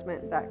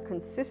reassessment that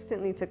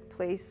consistently took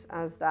place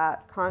as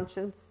that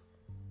conscious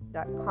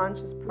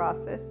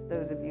process.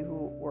 Those of you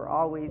who were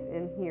always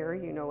in here,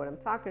 you know what I'm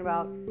talking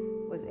about,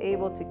 was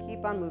able to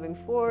keep on moving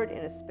forward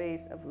in a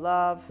space of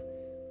love,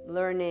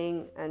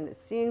 learning, and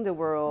seeing the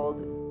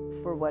world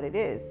for what it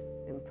is,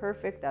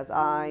 imperfect as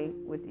I,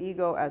 with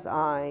ego as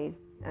I,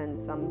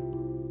 and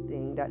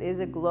something that is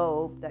a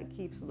globe that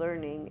keeps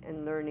learning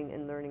and learning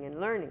and learning and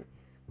learning.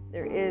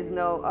 There is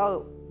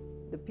no,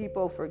 the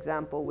people, for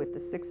example, with the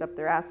sticks up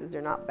their asses,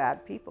 they're not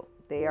bad people.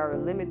 They are a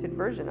limited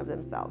version of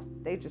themselves.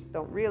 They just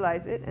don't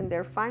realize it, and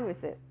they're fine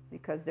with it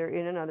because they're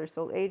in another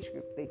soul age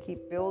group. They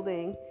keep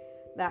building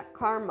that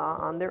karma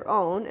on their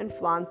own and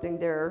flaunting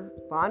their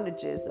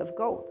bondages of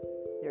gold.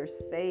 They're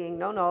saying,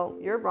 no,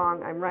 you're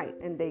wrong, I'm right.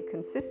 And they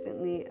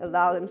consistently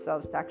allow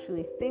themselves to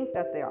actually think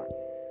that they are.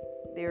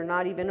 They're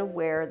not even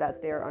aware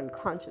that they're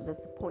unconscious.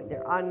 That's the point.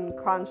 They're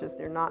unconscious.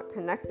 They're not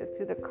connected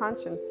to the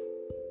conscience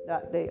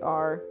that they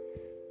are.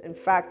 In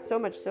fact, so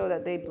much so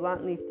that they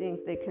bluntly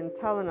think they can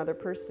tell another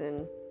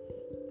person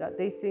that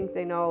they think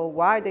they know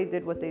why they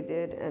did what they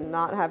did and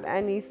not have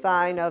any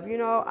sign of,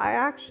 I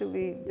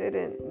actually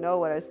didn't know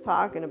what I was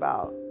talking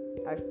about.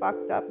 I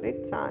fucked up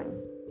big time.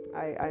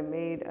 I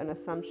made an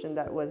assumption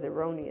that was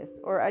erroneous.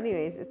 Or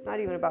anyways, it's not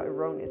even about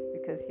erroneous,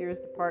 because here's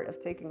the part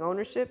of taking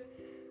ownership.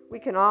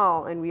 We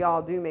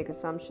all do make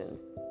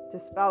assumptions. To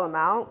spell them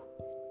out,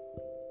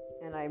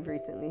 and I've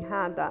recently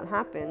had that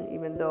happen,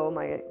 even though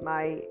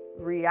my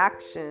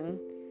reaction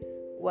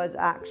was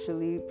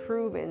actually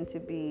proven to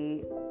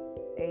be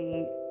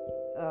a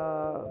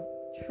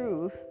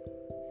truth.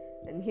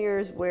 And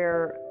here's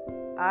where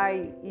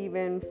I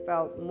even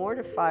felt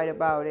mortified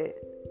about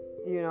it,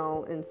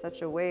 in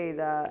such a way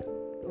that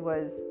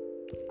was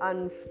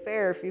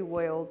unfair, if you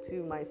will,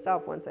 to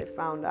myself once I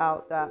found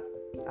out that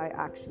I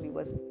actually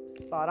was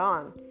spot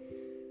on.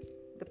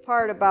 The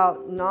part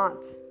about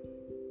not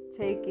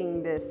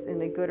taking this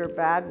in a good or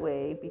bad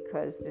way,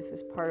 because this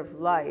is part of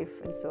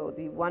life, and so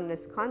the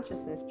oneness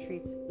consciousness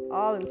treats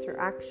all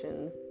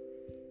interactions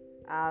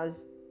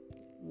as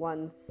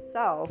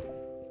oneself,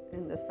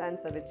 in the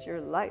sense of it's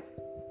your life.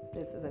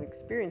 This is an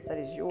experience that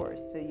is yours,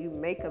 so you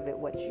make of it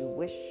what you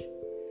wish.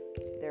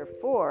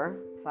 Therefore,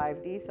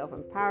 5D,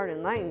 self-empowered,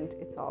 enlightened,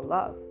 it's all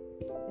love.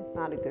 It's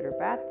not a good or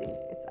bad thing.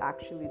 It's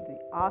actually the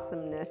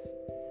awesomeness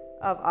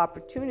of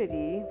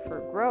opportunity for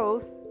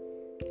growth,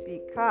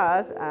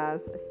 because,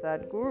 as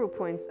Sadhguru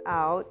points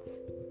out,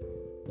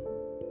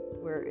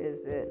 where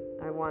is it?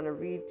 I want to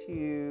read to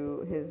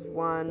you his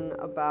one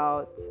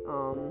about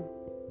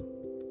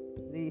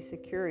the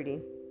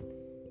security.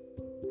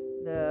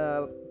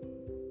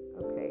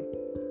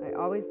 I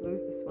always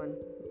lose this one.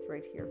 It's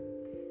right here.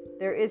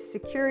 There is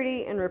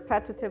security in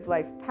repetitive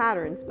life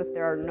patterns, but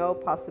there are no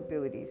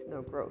possibilities,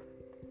 no growth.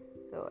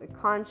 So a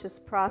conscious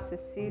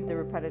process sees the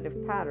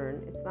repetitive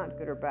pattern. It's not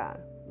good or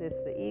bad.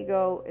 It's the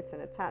ego. It's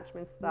an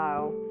attachment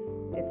style.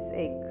 It's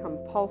a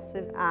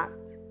compulsive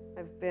act.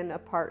 I've been a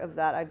part of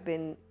that. I've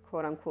been,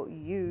 quote unquote,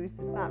 used.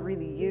 It's not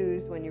really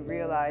used when you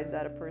realize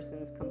that a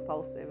person's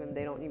compulsive and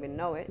they don't even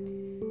know it.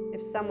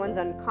 If someone's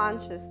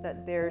unconscious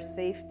that their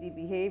safety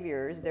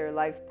behaviors, their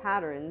life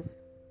patterns,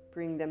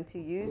 bring them to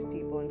use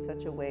people in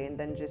such a way and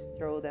then just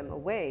throw them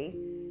away,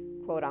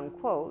 quote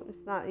unquote,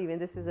 it's not even,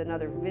 this is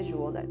another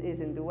visual that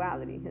is in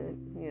duality,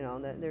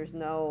 that there's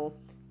no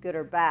good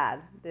or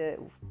bad. The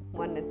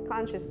oneness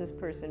consciousness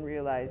person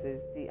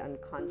realizes the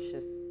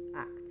unconscious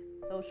act,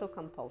 social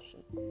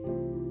compulsion.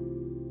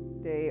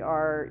 They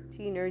are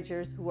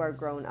teenagers who are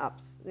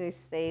grown-ups. They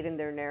stayed in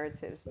their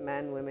narratives,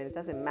 men, women, it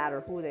doesn't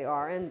matter who they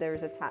are, and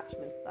there's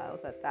attachment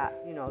styles that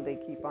they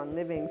keep on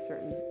living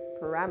certain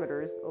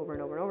parameters over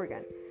and over and over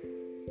again.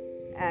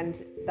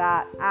 And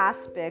that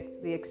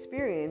aspect, the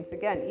experience,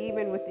 again,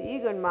 even with the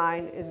ego in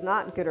mind, is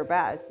not good or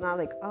bad. It's not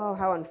like, oh,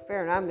 how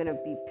unfair, and I'm going to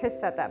be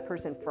pissed at that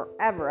person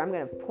forever. I'm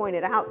going to point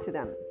it out to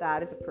them.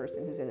 That is a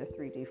person who's in a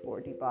 3D,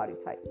 4D body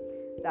type.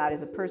 That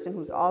is a person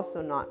who's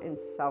also not in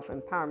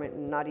self-empowerment,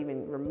 and not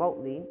even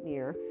remotely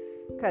near.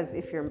 Because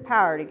if you're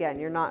empowered, again,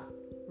 you're not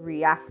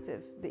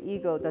reactive. The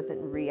ego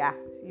doesn't react.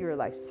 You're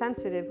life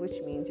sensitive,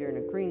 which means you're in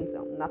a green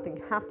zone.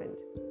 Nothing happened.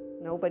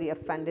 Nobody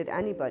offended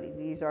anybody.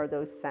 These are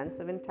those sense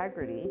of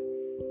integrity,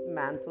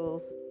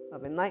 mantles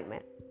of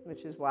enlightenment,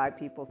 which is why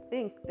people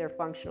think they're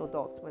functional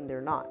adults when they're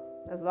not.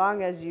 As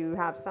long as you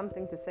have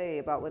something to say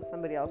about what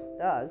somebody else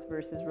does,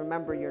 versus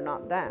remember you're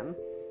not them,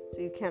 so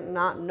you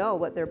cannot know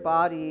what their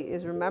body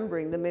is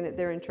remembering the minute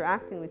they're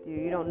interacting with you.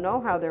 You don't know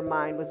how their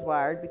mind was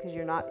wired because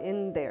you're not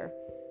in there.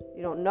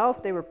 You don't know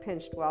if they were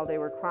pinched while they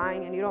were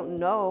crying, and you don't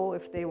know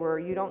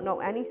you don't know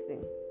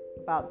anything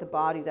about the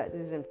body that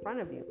is in front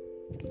of you.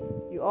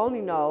 You only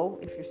know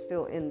if you're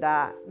still in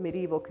that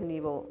medieval,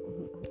 Knievel,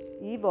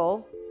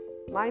 evil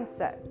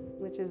mindset,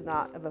 which is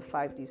not of a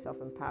 5D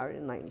self-empowered,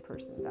 enlightened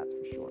person, that's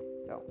for sure.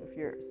 So if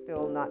you're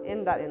still not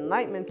in that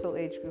enlightenment soul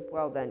age group,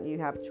 well, then you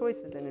have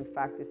choices. And in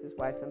fact, this is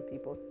why some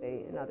people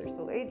stay in other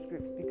soul age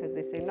groups, because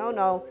they say,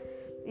 no,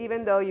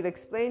 even though you've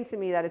explained to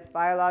me that it's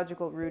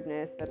biological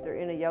rudeness, that they're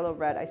in a yellow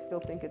red, I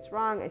still think it's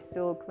wrong. I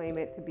still claim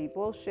it to be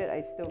bullshit.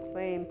 I still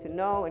claim to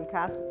know and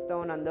cast a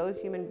stone on those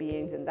human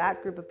beings and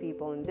that group of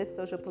people and this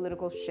social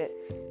political shit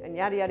and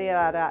yada, yada,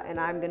 yada. And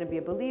I'm going to be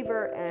a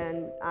believer,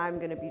 and I'm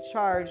going to be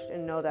charged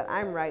and know that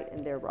I'm right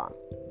and they're wrong.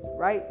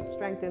 Right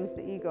strengthens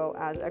the ego,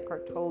 as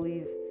Eckhart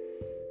Tolle's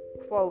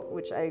quote,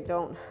 which I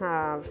don't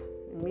have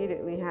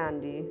immediately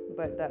handy,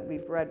 but that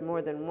we've read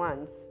more than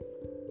once.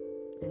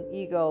 And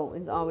ego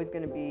is always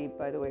going to be,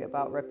 by the way,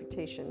 about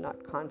reputation,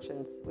 not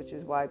conscience, which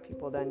is why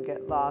people then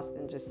get lost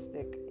and just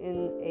stick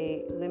in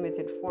a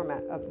limited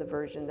format of the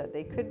version that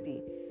they could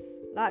be.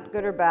 Not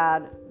good or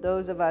bad.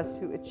 Those of us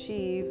who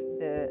achieve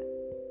the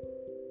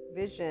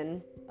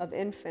vision of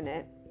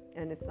infinite,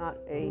 and it's not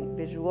a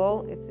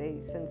visual, it's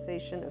a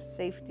sensation of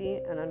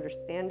safety and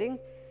understanding.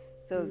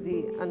 So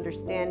the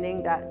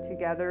understanding that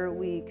together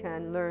we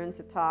can learn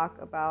to talk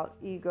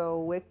about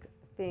egoic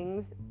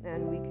things,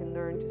 and we can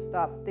learn to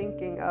stop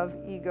thinking of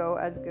ego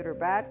as good or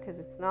bad, because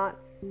it's not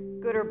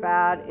good or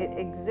bad. It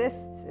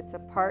exists. It's a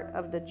part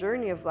of the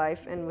journey of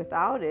life, and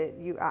without it,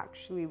 you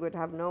actually would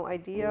have no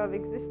idea of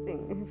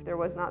existing. If there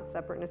was not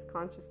separateness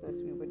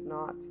consciousness, we would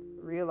not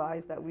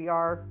realize that we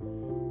are,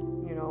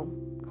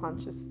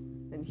 conscious.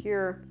 And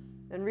here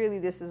And really,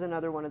 this is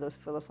another one of those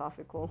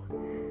philosophical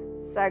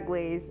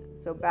segues.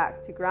 So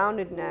back to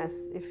groundedness,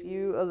 if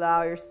you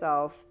allow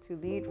yourself to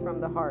lead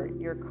from the heart,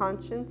 your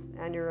conscience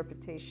and your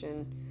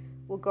reputation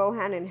will go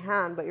hand in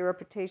hand, but your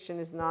reputation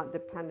is not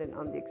dependent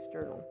on the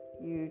external.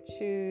 You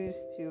choose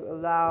to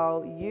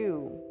allow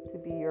you to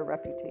be your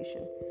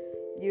reputation.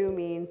 You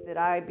means that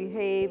I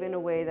behave in a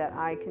way that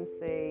I can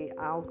say,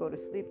 I'll go to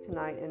sleep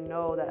tonight and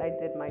know that I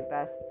did my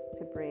best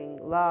to bring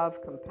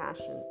love,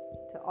 compassion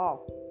to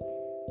all.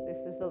 This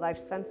is the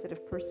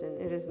life-sensitive person.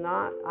 It is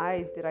not,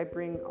 did I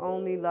bring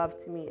only love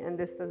to me? And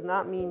this does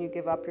not mean you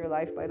give up your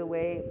life. By the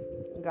way,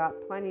 got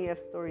plenty of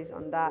stories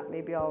on that.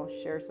 Maybe I'll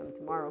share some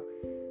tomorrow.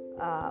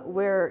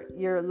 Where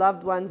your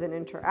loved ones and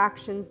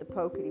interactions, the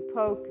pokety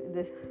poke,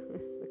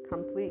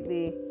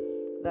 completely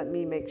let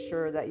me make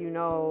sure that you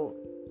know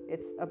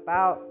it's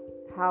about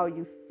how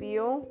you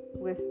feel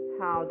with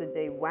how the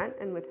day went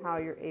and with how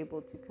you're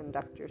able to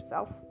conduct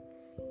yourself.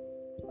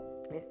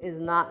 It is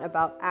not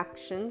about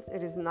actions.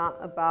 It is not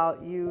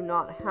about you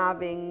not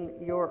having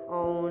your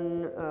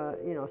own,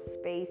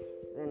 space.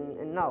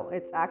 And no,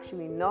 it's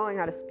actually knowing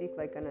how to speak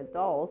like an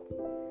adult,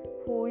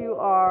 who you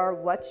are,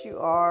 what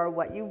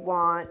you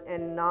want,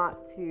 and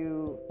not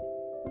to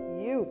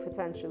you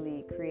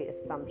potentially create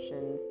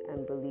assumptions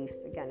and beliefs.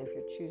 Again, if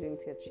you're choosing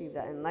to achieve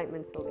that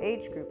enlightenment soul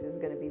age group, this is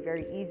going to be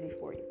very easy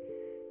for you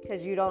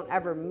because you don't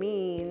ever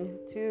mean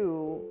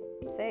to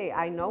say,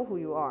 I know who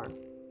you are.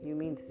 You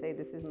mean to say,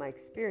 this is my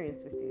experience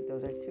with you.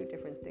 Those are two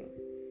different things.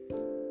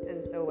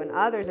 And so when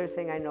others are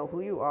saying, I know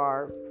who you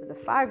are, for the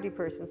 5D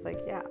person, it's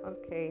like, yeah,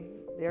 okay,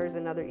 there's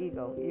another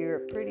ego. You're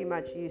pretty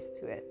much used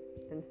to it.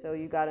 And so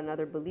you got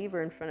another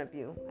believer in front of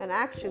you. And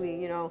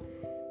actually,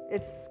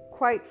 it's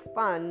quite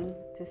fun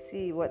to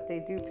see what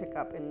they do pick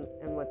up and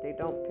what they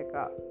don't pick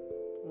up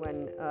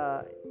when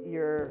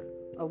you're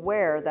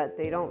aware that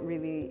they don't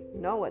really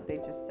know what they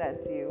just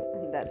said to you,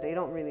 and that they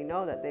don't really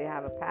know that they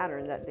have a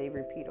pattern that they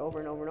repeat over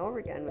and over and over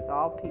again with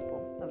all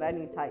people of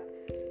any type.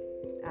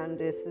 And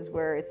this is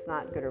where it's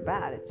not good or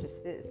bad. It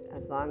just is.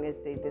 As long as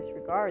they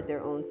disregard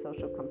their own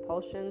social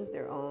compulsions,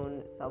 their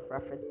own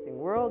self-referencing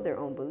world, their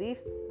own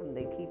beliefs, and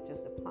they keep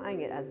just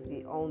applying it as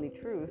the only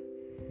truth,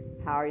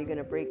 how are you going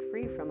to break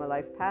free from a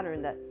life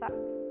pattern that sucks?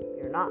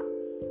 You're not.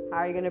 How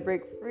are you going to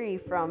break free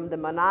from the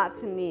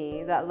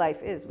monotony that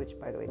life is? Which,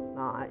 by the way, it's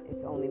not.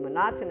 It's only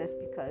monotonous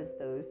because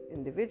those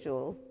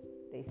individuals,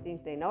 they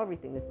think they know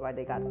everything. This is why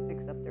they got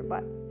sticks up their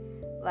butts.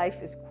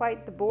 Life is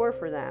quite the bore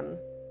for them.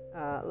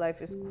 Life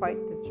is quite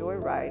the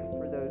joyride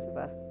for those of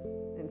us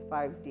in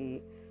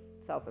 5D,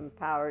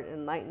 self-empowered,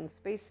 enlightened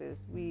spaces.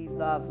 We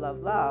love,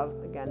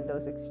 again,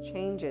 those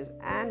exchanges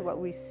and what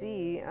we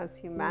see as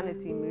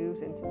humanity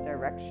moves into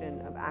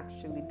direction of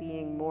actually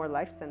being more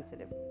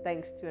life-sensitive,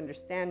 thanks to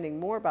understanding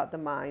more about the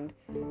mind,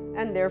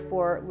 and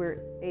therefore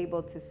we're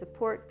able to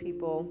support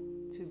people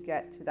to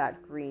get to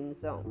that green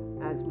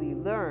zone. As we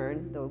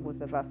learn,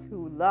 those of us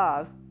who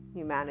love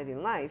humanity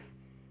and life,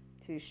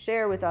 to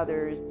share with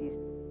others these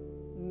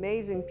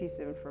amazing piece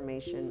of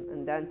information,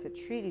 and then to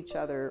treat each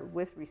other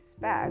with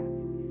respect.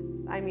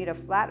 I meet a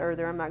flat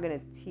earther, I'm not going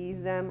to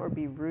tease them or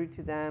be rude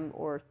to them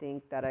or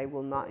think that I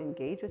will not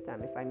engage with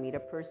them. If I meet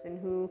a person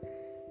who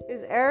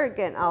is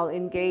arrogant, I'll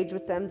engage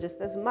with them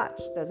just as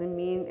much. Doesn't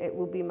mean it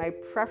will be my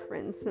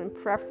preference, and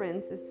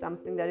preference is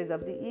something that is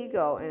of the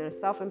ego, and a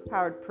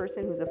self-empowered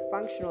person who's a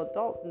functional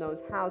adult knows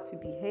how to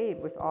behave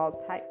with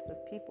all types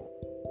of people.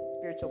 The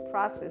spiritual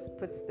process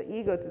puts the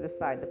ego to the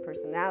side, the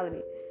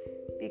personality,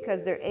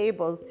 because they're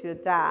able to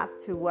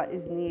adapt to what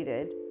is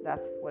needed.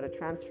 That's what a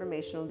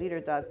transformational leader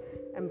does.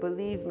 And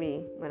believe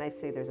me when I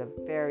say there's a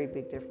very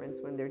big difference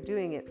when they're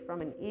doing it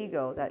from an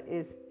ego that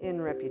is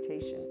in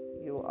reputation.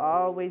 You'll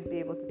always be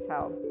able to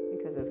tell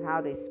because of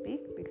how they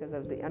speak, because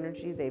of the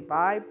energy they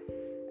vibe,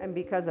 and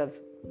because of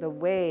the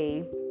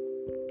way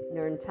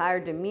their entire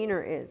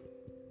demeanor is.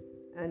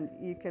 And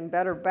you can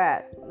better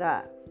bet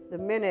that the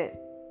minute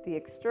the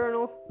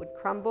external would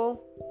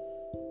crumble,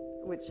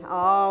 which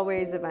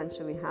always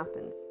eventually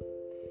happens.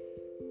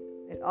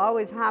 It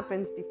always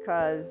happens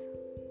because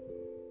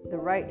the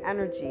right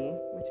energy,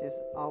 which is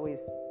always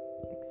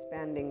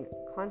expanding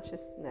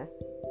consciousness,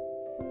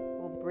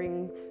 will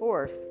bring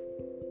forth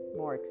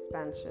more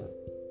expansion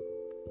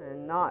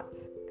and not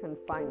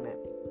confinement,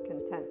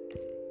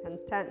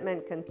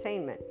 contentment,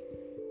 containment.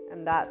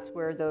 And that's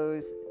where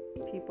those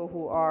people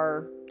who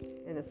are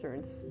in a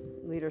certain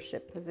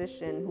leadership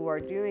position, who are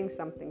doing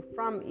something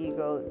from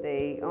ego,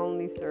 they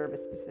only serve a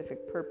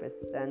specific purpose.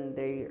 Then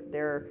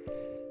their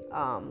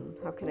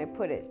how can I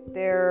put it?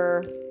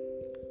 Their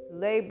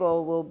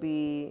label will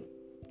be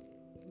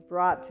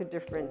brought to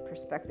different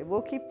perspective.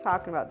 We'll keep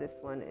talking about this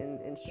one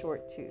in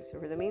short too. So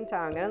for the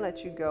meantime, I'm going to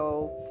let you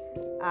go,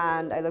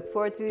 and I look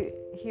forward to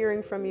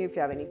hearing from you. If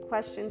you have any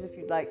questions, if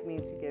you'd like me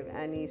to give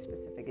any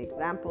specific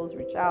examples,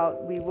 reach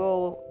out. We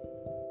will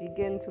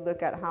begin to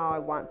look at how I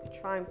want to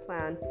try and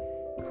plan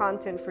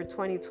content for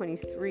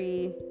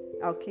 2023.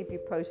 I'll keep you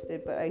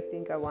posted, but I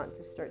think I want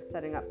to start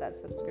setting up that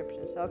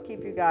subscription. So I'll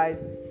keep you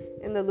guys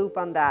in the loop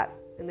on that.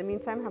 In the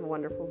meantime, have a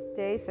wonderful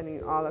day. Sending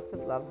you all lots of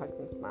love, hugs,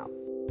 and smiles.